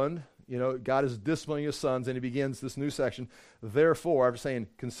disciplined. You know, God is disciplining his sons, and he begins this new section. Therefore, I'm saying,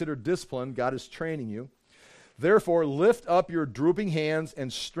 consider discipline. God is training you. Therefore, lift up your drooping hands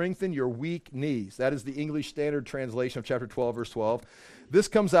and strengthen your weak knees. That is the English Standard Translation of chapter 12, verse 12. This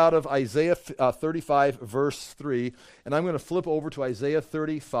comes out of Isaiah 35, verse 3. And I'm going to flip over to Isaiah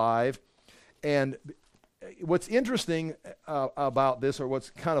 35. And what's interesting about this, or what's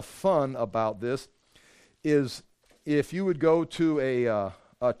kind of fun about this, is if you would go to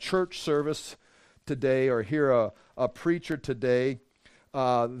a church service today or hear a preacher today,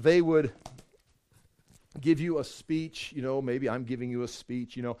 they would give you a speech, you know, maybe I'm giving you a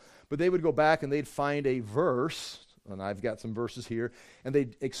speech, you know, but they would go back and they'd find a verse, and I've got some verses here, and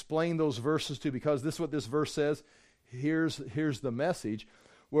they'd explain those verses too, because this is what this verse says. Here's the message,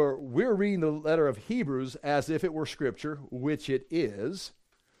 where we're reading the letter of Hebrews as if it were Scripture, which it is,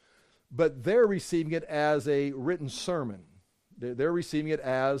 but they're receiving it as a written sermon. They're receiving it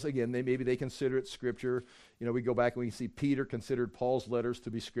as, again, maybe they consider it Scripture. You know, we go back and we can see Peter considered Paul's letters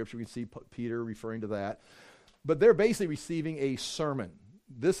to be Scripture. We can see Peter referring to that. But they're basically receiving a sermon.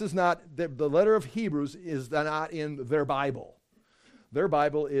 This is not, the letter of Hebrews is not in their Bible. Their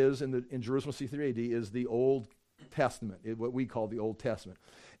Bible is, in Jerusalem 63 AD, is the Old Testament, what we call the Old Testament.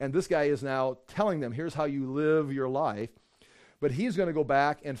 And this guy is now telling them, here's how you live your life. But he's going to go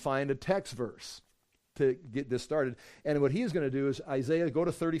back and find a text verse to get this started. And what he's going to do is go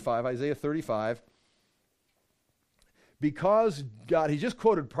to 35, Isaiah 35. Because God, he just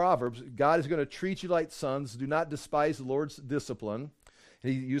quoted Proverbs, God is going to treat you like sons. Do not despise the Lord's discipline.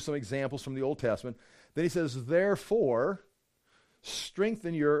 And he used some examples from the Old Testament. Then he says, therefore,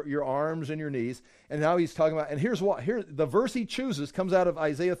 strengthen your arms and your knees. And now he's talking about, and here's the verse he chooses comes out of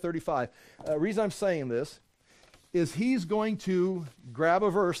Isaiah 35. The reason I'm saying this is he's going to grab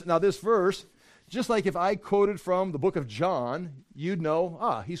a verse. Now this verse, just like if I quoted from the book of John, you'd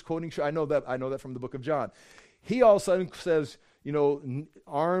know, he's quoting, I know that from the book of John. He all of a sudden says, you know,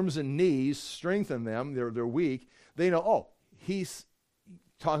 arms and knees, strengthen them, they're weak. They know, he's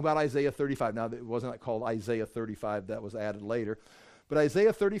talking about Isaiah 35. Now, it wasn't called Isaiah 35, that was added later. But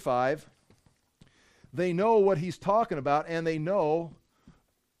Isaiah 35, they know what he's talking about, and they know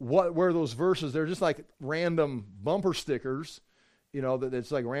where those verses, they're just like random bumper stickers, you know, that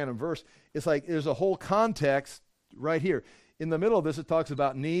it's like a random verse. It's like there's a whole context right here. In the middle of this, it talks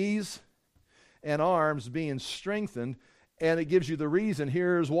about knees and arms being strengthened, and it gives you the reason.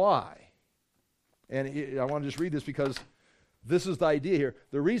 Here's why. And I want to just read this because this is the idea here.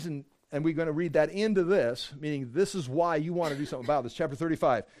 The reason, and we're going to read that into this, meaning this is why you want to do something about this. Chapter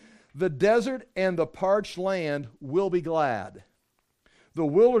 35. The desert and the parched land will be glad. The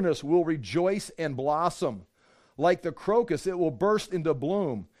wilderness will rejoice and blossom. Like the crocus, it will burst into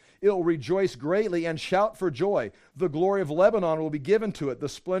bloom. It will rejoice greatly and shout for joy. The glory of Lebanon will be given to it, the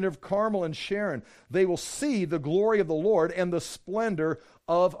splendor of Carmel and Sharon. They will see the glory of the Lord and the splendor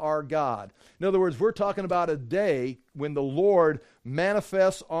of our God. In other words, we're talking about a day when the Lord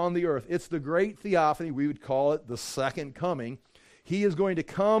manifests on the earth. It's the great theophany. We would call it the second coming. He is going to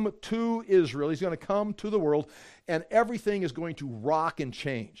come to Israel. He's going to come to the world, and everything is going to rock and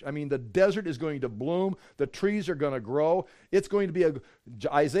change. I mean, the desert is going to bloom. The trees are going to grow. It's going to be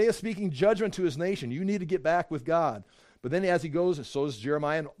Isaiah speaking judgment to his nation. You need to get back with God. But then as he goes, and so does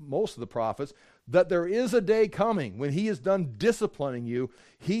Jeremiah and most of the prophets, that there is a day coming when he is done disciplining you.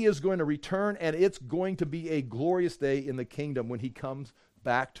 He is going to return, and it's going to be a glorious day in the kingdom when he comes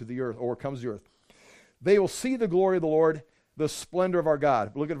back to the earth, or comes to the earth. They will see the glory of the Lord, the splendor of our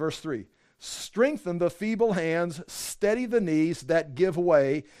God. Look at verse 3. Strengthen the feeble hands, steady the knees that give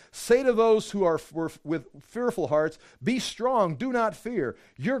way. Say to those who are with fearful hearts, be strong, do not fear.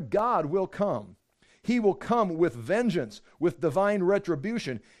 Your God will come. He will come with vengeance, with divine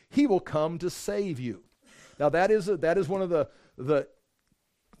retribution. He will come to save you. Now that is one of the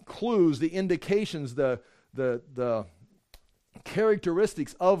clues, the indications, the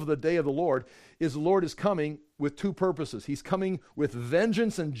characteristics of the day of the Lord is the Lord is coming with two purposes. He's coming with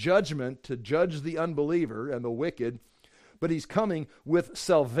vengeance and judgment to judge the unbeliever and the wicked, but he's coming with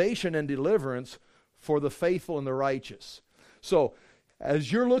salvation and deliverance for the faithful and the righteous. So,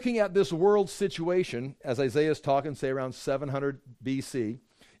 as you're looking at this world situation, as Isaiah is talking, say around 700 BC,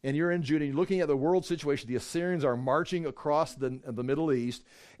 and you're in Judah, and you're looking at the world situation, the Assyrians are marching across the Middle East,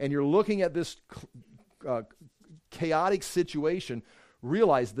 and you're looking at this chaotic situation,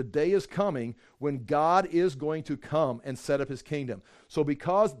 realize the day is coming when God is going to come and set up his kingdom. So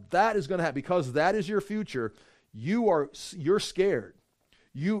because that is going to happen, because that is your future, you're scared.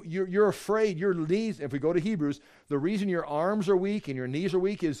 You're afraid. Your knees, if we go to Hebrews, the reason your arms are weak and your knees are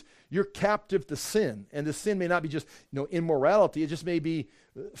weak is you're captive to sin. And the sin may not be just immorality. It just may be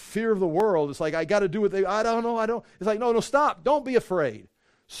fear of the world. It's like, I got to do what I don't know. It's like, no, stop. Don't be afraid.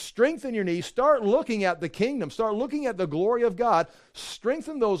 Strengthen your knees. Start looking at the kingdom. Start looking at the glory of God.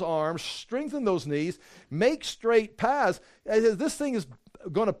 Strengthen those arms. Strengthen those knees. Make straight paths. This thing is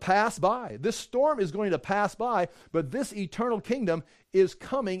going to pass by. This storm is going to pass by, but this eternal kingdom is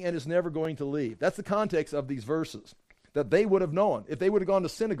coming and is never going to leave. That's the context of these verses that they would have known. If they would have gone to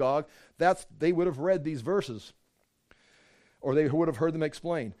synagogue, they would have read these verses, or they would have heard them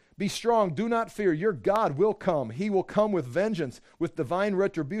explained. Be strong, do not fear. Your God will come. He will come with vengeance, with divine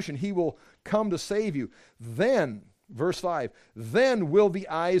retribution. He will come to save you. Then, verse 5, then will the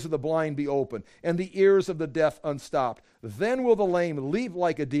eyes of the blind be opened, and the ears of the deaf unstopped. Then will the lame leap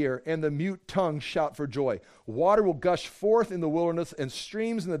like a deer, and the mute tongue shout for joy. Water will gush forth in the wilderness, and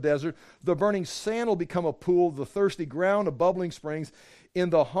streams in the desert. The burning sand will become a pool, the thirsty ground a bubbling springs. In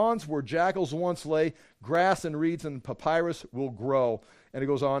the haunts where jackals once lay, grass and reeds and papyrus will grow. And it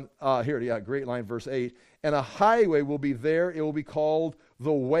goes on, great line, verse 8. And a highway will be there. It will be called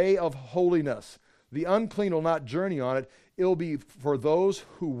the way of holiness. The unclean will not journey on it. It will be for those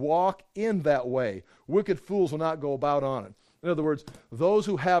who walk in that way. Wicked fools will not go about on it. In other words, those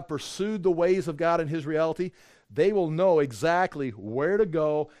who have pursued the ways of God and his reality, they will know exactly where to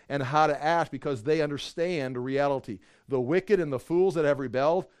go and how to act because they understand reality. The wicked and the fools that have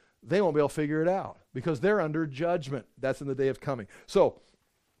rebelled, they won't be able to figure it out because they're under judgment. That's in the day of coming. So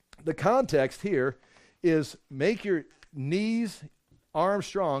the context here is make your knees, arms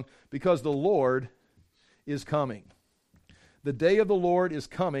strong because the Lord is coming. The day of the Lord is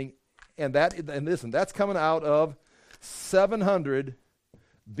coming, and listen, that's coming out of 700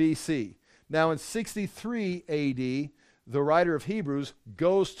 BC. Now in 63 AD, the writer of Hebrews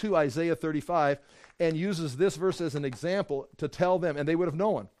goes to Isaiah 35 and uses this verse as an example to tell them, and they would have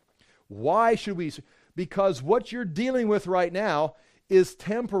known. Why should we? Because what you're dealing with right now is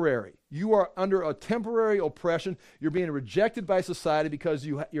temporary. You are under a temporary oppression. You're being rejected by society because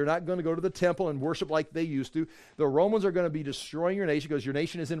you're not going to go to the temple and worship like they used to. The Romans are going to be destroying your nation because your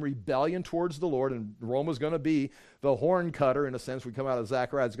nation is in rebellion towards the Lord, and Rome is going to be the horn cutter, in a sense. We come out of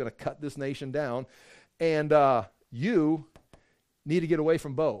Zechariah. It's going to cut this nation down. And you need to get away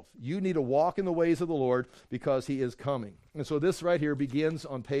from both. You need to walk in the ways of the Lord because he is coming. And so this right here begins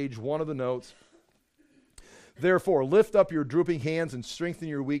on page 1 of the notes. Therefore, lift up your drooping hands and strengthen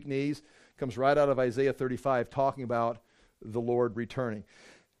your weak knees. Comes right out of Isaiah 35, talking about the Lord returning.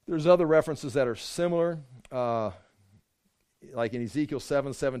 There's other references that are similar. Like in Ezekiel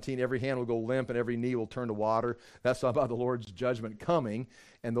 7:17, every hand will go limp and every knee will turn to water. That's about the Lord's judgment coming.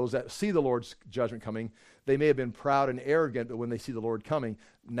 And those that see the Lord's judgment coming, they may have been proud and arrogant, but when they see the Lord coming,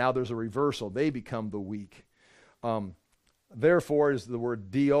 now there's a reversal. They become the weak. Therefore is the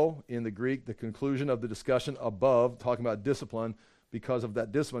word dio in the Greek, the conclusion of the discussion above, talking about discipline. Because of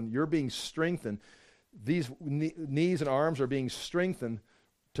that discipline, you're being strengthened. These knees and arms are being strengthened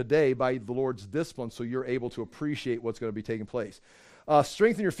today by the Lord's discipline, so you're able to appreciate what's going to be taking place.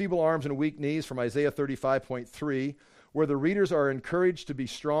 Strengthen your feeble arms and weak knees from Isaiah 35.3, where the readers are encouraged to be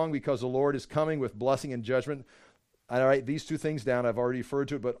strong because the Lord is coming with blessing and judgment. I write these two things down. I've already referred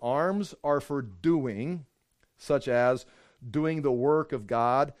to it, but arms are for doing, such as doing the work of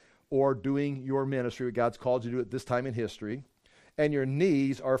God or doing your ministry, what God's called you to do at this time in history. And your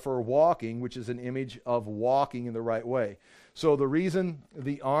knees are for walking, which is an image of walking in the right way. So the reason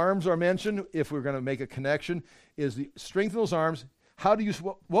the arms are mentioned, if we're going to make a connection, is the strengthen those arms. How do you?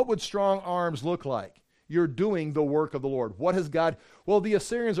 What would strong arms look like? You're doing the work of the Lord. What has God? Well, the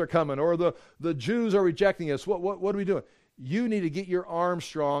Assyrians are coming, or the Jews are rejecting us. What are we doing? You need to get your arms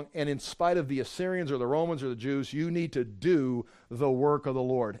strong, and in spite of the Assyrians or the Romans or the Jews, you need to do the work of the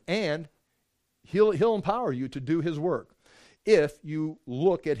Lord, and He'll empower you to do His work if you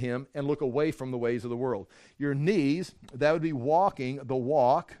look at Him and look away from the ways of the world. Your knees, that would be walking the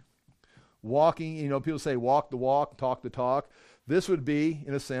walk. Walking, people say walk the walk, talk the talk. This would be,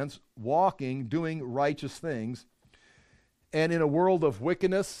 in a sense, walking, doing righteous things. And in a world of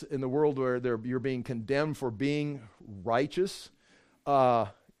wickedness, in the world where you're being condemned for being righteous, you're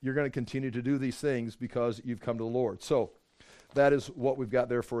going to continue to do these things because you've come to the Lord. So that is what we've got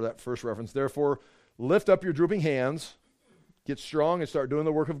there for that first reference. Therefore, lift up your drooping hands, get strong and start doing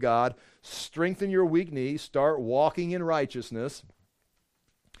the work of God. Strengthen your weak knees, start walking in righteousness.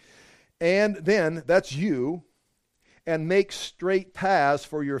 And then, that's you, and make straight paths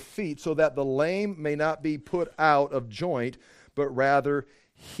for your feet so that the lame may not be put out of joint, but rather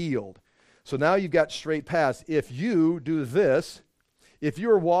healed. So now you've got straight paths. If you do this, if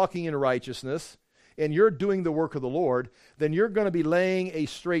you're walking in righteousness and you're doing the work of the Lord, then you're going to be laying a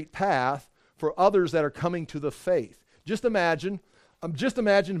straight path for others that are coming to the faith. Just imagine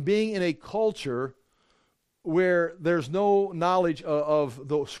being in a culture where there's no knowledge of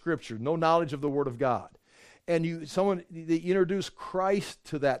the Scripture, no knowledge of the Word of God. And they introduce Christ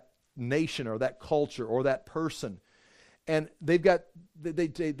to that nation or that culture or that person. And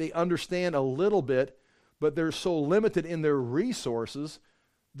they understand a little bit, but they're so limited in their resources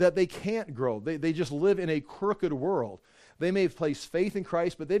that they can't grow. They just live in a crooked world. They may have placed faith in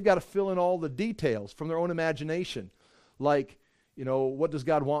Christ, but they've got to fill in all the details from their own imagination. Like, what does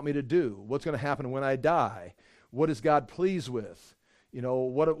God want me to do? What's going to happen when I die? What is God pleased with?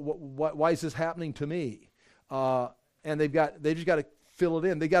 Why is this happening to me? And they just got to fill it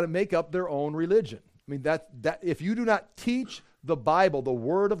in. They got to make up their own religion. I mean, that if you do not teach the Bible, the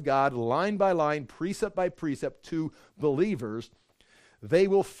Word of God, line by line, precept by precept to believers, they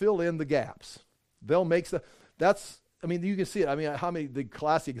will fill in the gaps. They'll make you can see it. The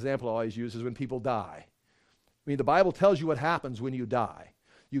classic example I always use is when people die. The Bible tells you what happens when you die.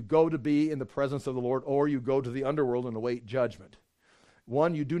 You go to be in the presence of the Lord, or you go to the underworld and await judgment.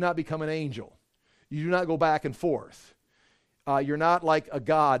 One, you do not become an angel. You do not go back and forth. You're not like a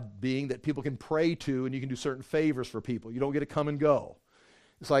God being that people can pray to and you can do certain favors for people. You don't get to come and go.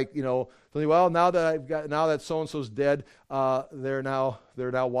 It's like, now that so-and-so's dead, they're now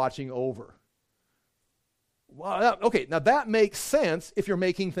watching over. Well, okay, now that makes sense if you're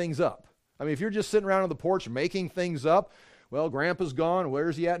making things up. If you're just sitting around on the porch making things up, well, Grandpa's gone.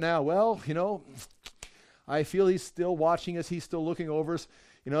 Where's he at now? Well, I feel he's still watching us. He's still looking over us.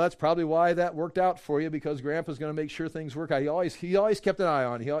 That's probably why that worked out for you, because Grandpa's going to make sure things work out. He always kept an eye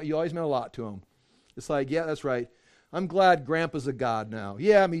on you. He always meant a lot to him. It's like, yeah, that's right. I'm glad Grandpa's a God now.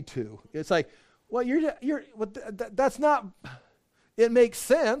 Yeah, me too. It's like, well, that's not. It makes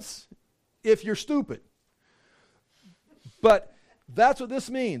sense if you're stupid. But that's what this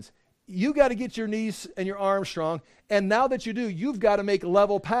means. You got to get your knees and your arms strong, and now that you do, you've got to make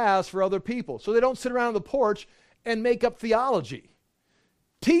level paths for other people so they don't sit around on the porch and make up theology.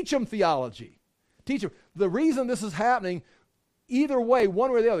 Teach them theology. Teach them. The reason this is happening, either way,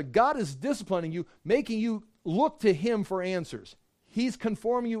 one way or the other, God is disciplining you, making you look to Him for answers. He's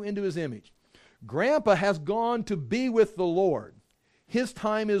conforming you into His image. Grandpa has gone to be with the Lord. His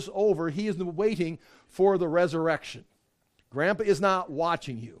time is over. He is waiting for the resurrection. Grandpa is not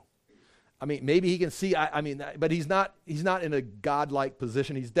watching you. Maybe he can see, but he's not in a godlike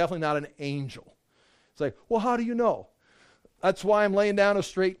position. He's definitely not an angel. It's like, well, how do you know? That's why I'm laying down a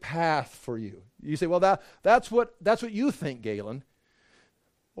straight path for you. You say, well, that's what you think, Galen.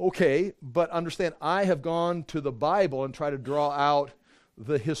 Okay, but understand, I have gone to the Bible and tried to draw out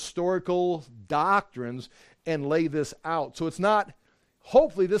the historical doctrines and lay this out. So it's not,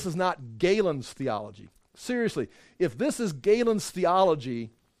 hopefully this is not Galen's theology. seriously, if this is Galen's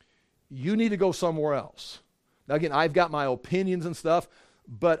theology, you need to go somewhere else. Now again, I've got my opinions and stuff,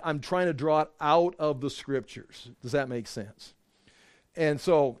 but I'm trying to draw it out of the Scriptures. Does that make sense? And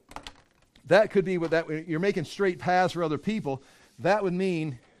so that could be what that, you're making straight paths for other people. That would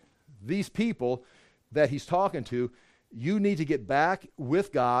mean these people that he's talking to, you need to get back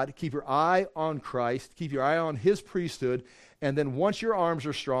with God, keep your eye on Christ, keep your eye on his priesthood, and then once your arms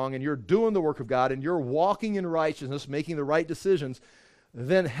are strong and you're doing the work of God and you're walking in righteousness, making the right decisions,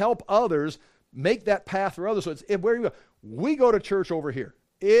 then help others make that path for others. So it's where you go. We go to church over here.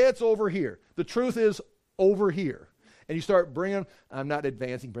 It's over here. The truth is over here. And you start bringing, I'm not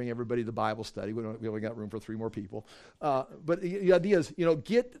advancing, bring everybody to Bible study. We only got room for 3 more people. But the idea is,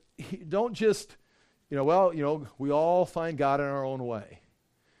 don't just, we all find God in our own way.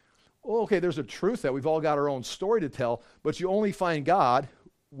 Well, okay, there's a truth that we've all got our own story to tell, but you only find God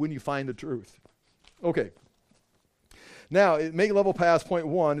when you find the truth. Okay. Now, make level paths, point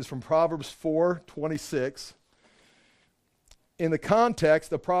 1 is from Proverbs 4:26. In the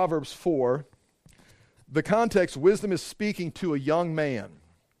context of Proverbs 4, the context, wisdom is speaking to a young man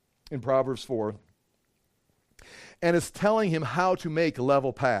in Proverbs 4, and is telling him how to make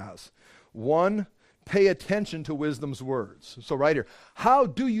level paths. 1, pay attention to wisdom's words. So right here, how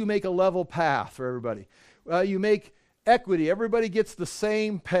do you make a level path for everybody? You make equity. Everybody gets the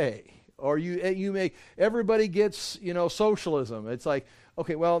same pay. Or you make, everybody gets, socialism. It's like,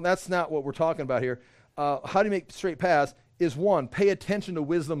 okay, well, that's not what we're talking about here. How do you make straight paths? Is 1, pay attention to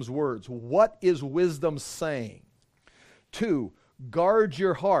wisdom's words. What is wisdom saying? 2, guard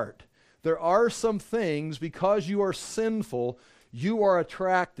your heart. There are some things, because you are sinful, you are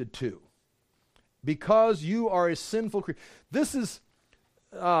attracted to. Because you are a sinful creature. This is,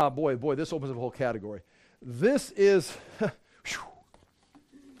 boy, this opens up a whole category. This is,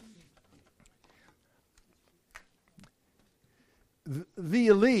 the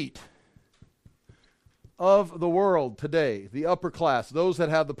elite of the world today, the upper class, those that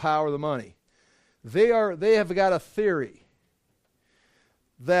have the power, the money, they have got a theory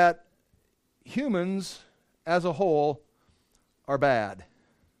that humans as a whole are bad.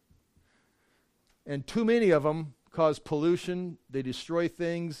 And too many of them cause pollution, they destroy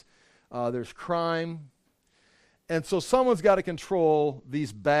things, there's crime. And so someone's got to control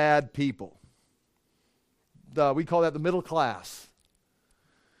these bad people. We call that the middle class.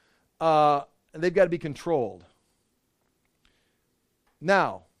 And they've got to be controlled.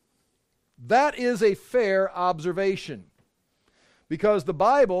 Now, that is a fair observation because the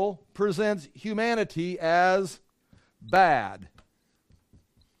Bible presents humanity as bad.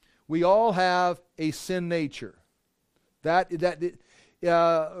 We all have a sin nature.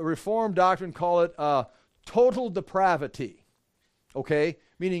 Reformed doctrine call it total depravity. Okay?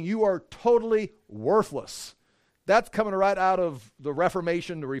 Meaning you are totally worthless. That's coming right out of the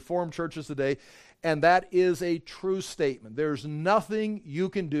Reformation, the Reformed churches today, and that is a true statement. There's nothing you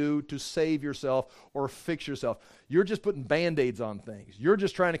can do to save yourself or fix yourself. You're just putting Band-Aids on things. You're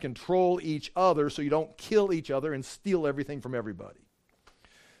just trying to control each other so you don't kill each other and steal everything from everybody.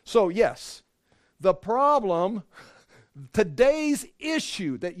 So yes, the problem, today's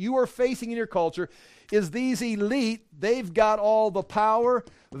issue that you are facing in your culture is these elite, they've got all the power,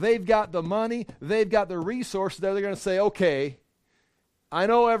 they've got the money, they've got the resources. They're going to say, okay, I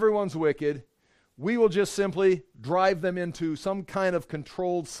know everyone's wicked. We will just simply drive them into some kind of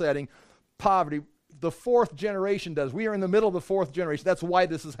controlled setting. Poverty, the 4th generation does. We are in the middle of the 4th generation. That's why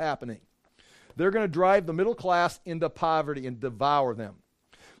this is happening. They're going to drive the middle class into poverty and devour them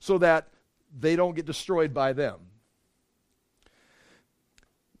so that they don't get destroyed by them.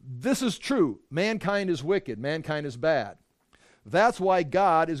 This is true. Mankind is wicked. Mankind is bad. That's why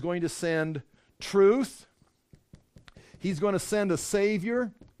God is going to send truth. He's going to send a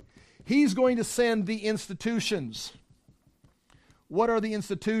Savior. He's going to send the institutions. What are the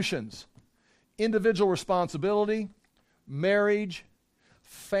institutions? Individual responsibility, marriage,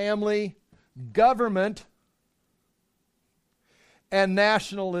 family, government, and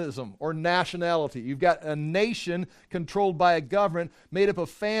nationalism or nationality. You've got a nation controlled by a government made up of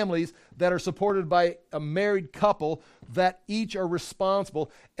families that are supported by a married couple that each are responsible.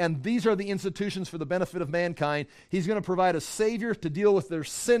 And these are the institutions for the benefit of mankind. He's going to provide a Savior to deal with their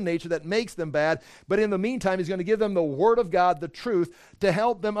sin nature that makes them bad. But in the meantime, He's going to give them the Word of God, the truth, to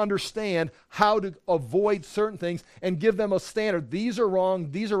help them understand how to avoid certain things and give them a standard. These are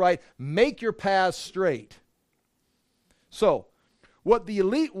wrong. These are right. Make your paths straight. So, what the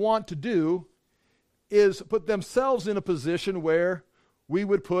elite want to do is put themselves in a position where we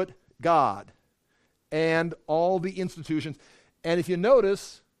would put God and all the institutions. And if you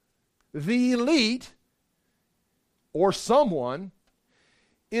notice, the elite or someone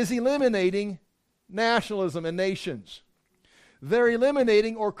is eliminating nationalism and nations. They're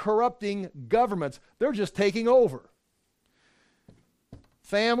eliminating or corrupting governments. They're just taking over.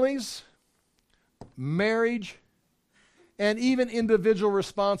 Families, marriage, and even individual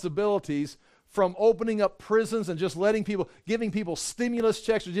responsibilities, from opening up prisons and just letting people, giving people stimulus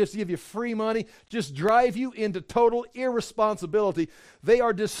checks or just give you free money, just drive you into total irresponsibility. They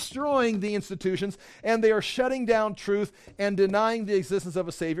are destroying the institutions, and they are shutting down truth and denying the existence of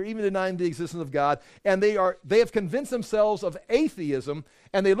a Savior, even denying the existence of God. And they have convinced themselves of atheism,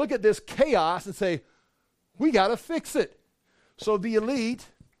 and they look at this chaos and say, we got to fix it. So the elite,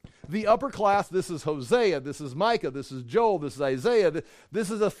 the upper class, this is Hosea, this is Micah, this is Joel, this is Isaiah,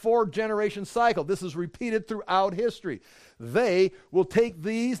 this is a 4-generation cycle. This is repeated throughout history. They will take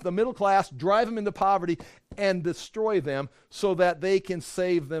these, the middle class, drive them into poverty and destroy them so that they can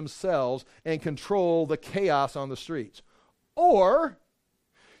save themselves and control the chaos on the streets. Or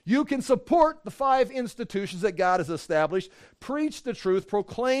you can support the 5 institutions that God has established, preach the truth,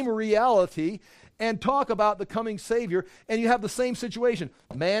 proclaim reality, and talk about the coming Savior, and you have the same situation.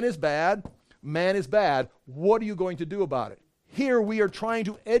 Man is bad. Man is bad. What are you going to do about it? Here we are trying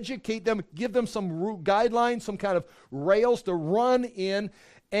to educate them, give them some guidelines, some kind of rails to run in,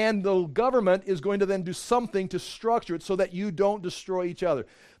 and the government is going to then do something to structure it so that you don't destroy each other.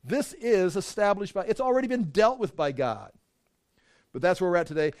 This is established by, it's already been dealt with by God. But that's where we're at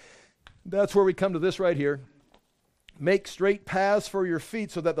today. That's where we come to this right here. Make straight paths for your feet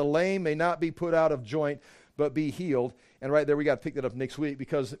so that the lame may not be put out of joint, but be healed. And right there, we got to pick that up next week,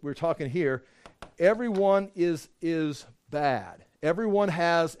 because we're talking here, everyone is bad. Everyone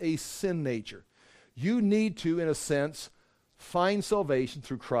has a sin nature. You need to, in a sense, find salvation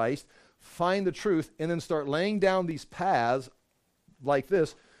through Christ, find the truth, and then start laying down these paths like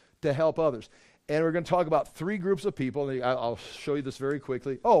this to help others. And we're going to talk about 3 groups of people. And I'll show you this very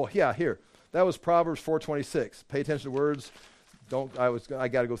quickly. Oh, yeah, here. That was Proverbs 4:26. Pay attention to words. I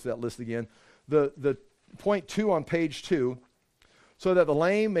got to go through that list again. The point 2 on page 2, so that the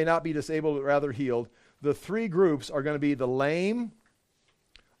lame may not be disabled, but rather healed. The 3 groups are going to be: the lame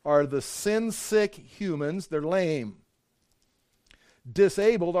are the sin-sick humans. They're lame.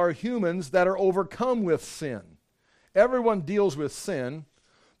 Disabled are humans that are overcome with sin. Everyone deals with sin,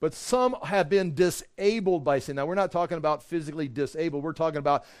 but some have been disabled by sin. Now, we're not talking about physically disabled. We're talking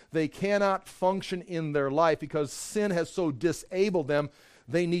about they cannot function in their life because sin has so disabled them,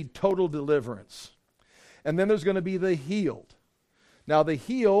 they need total deliverance. And then there's going to be the healed. Now, the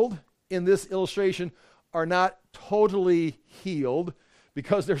healed in this illustration are not totally healed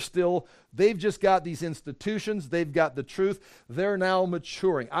because they've just got these institutions. They've got the truth. They're now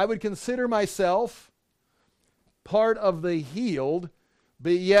maturing. I would consider myself part of the healed,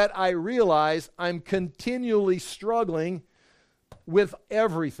 but yet I realize I'm continually struggling with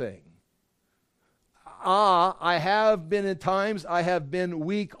everything. I have been at times, I have been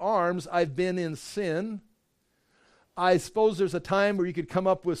weak arms, I've been in sin. I suppose there's a time where you could come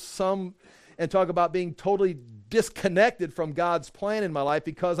up with some and talk about being totally disconnected from God's plan in my life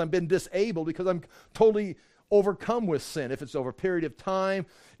because I've been disabled, because I'm totally overcome with sin. If it's over a period of time,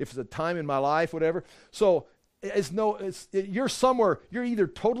 if it's a time in my life, whatever. So you're somewhere, you're either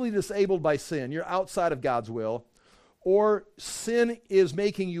totally disabled by sin, you're outside of God's will, or sin is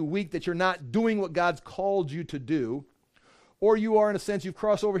making you weak that you're not doing what God's called you to do, or you are, in a sense, you've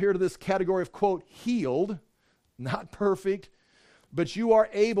crossed over here to this category of, quote, healed, not perfect, but you are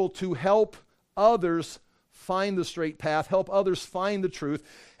able to help others find the straight path, help others find the truth,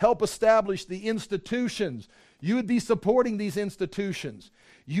 help establish the institutions. You would be supporting these institutions.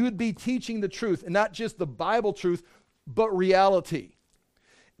 You would be teaching the truth, and not just the Bible truth, but reality,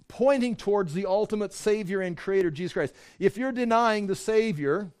 pointing towards the ultimate Savior and Creator, Jesus Christ. If you're denying the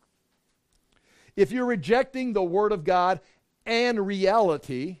Savior, if you're rejecting the Word of God and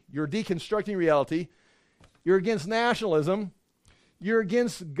reality, you're deconstructing reality, you're against nationalism, you're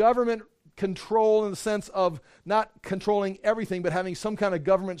against government control in the sense of not controlling everything, but having some kind of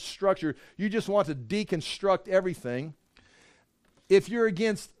government structure. You just want to deconstruct everything. If you're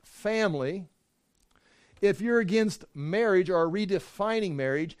against family, if you're against marriage or redefining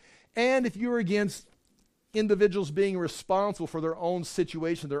marriage, and if you're against individuals being responsible for their own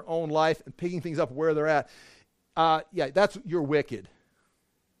situation, their own life, and picking things up where they're at, you're wicked.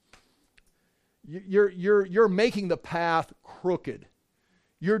 You're making the path crooked.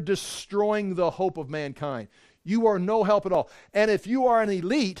 You're destroying the hope of mankind. You are no help at all. And if you are an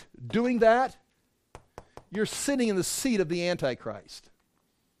elite doing that, you're sitting in the seat of the Antichrist.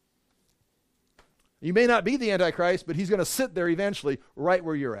 You may not be the Antichrist, but he's going to sit there eventually right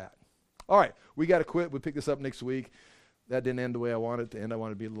where you're at. All right, we got to quit. We'll pick this up next week. That didn't end the way I wanted it to end. I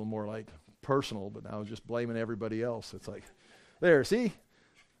wanted to be a little more like personal, but now I was just blaming everybody else. It's like, there, see?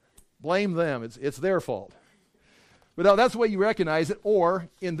 Blame them. It's their fault. But no, that's the way you recognize it, or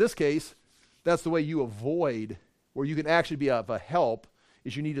in this case, that's the way you avoid, where you can actually be of a help,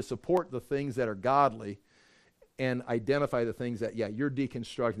 is you need to support the things that are godly and identify the things that, you're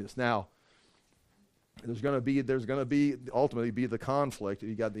deconstructing this. Now, there's going to be ultimately be the conflict.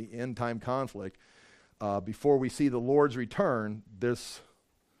 You got the end time conflict. Before we see the Lord's return, there's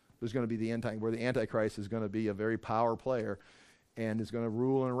going to be the end time where the Antichrist is going to be a very power player and is going to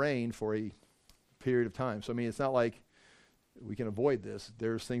rule and reign for a period of time. So, I mean, it's not like we can avoid this.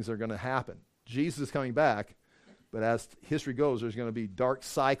 There's things that are going to happen. Jesus is coming back, but as history goes, there's going to be dark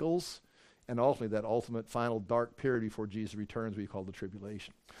cycles, and ultimately that ultimate final dark period before Jesus returns we call the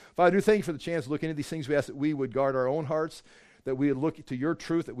tribulation. Father, I do thank you for the chance to look into these things. We ask that we would guard our own hearts, that we would look to your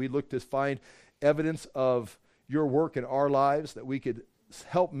truth, that we look to find evidence of your work in our lives, that we could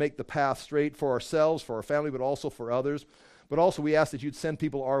help make the path straight for ourselves, for our family, but also for others. But also we ask that you'd send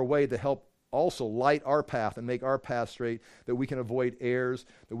people our way to help also light our path and make our path straight, that we can avoid errors,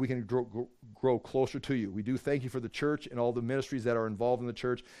 that we can grow closer to you. We do thank you for the church and all the ministries that are involved in the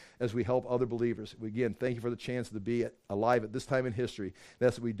church as we help other believers. Again, thank you for the chance to be alive at this time in history.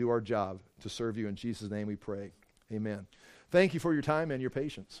 That's what we do our job, to serve you. In Jesus' name we pray. Amen. Thank you for your time and your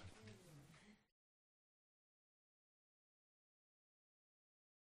patience.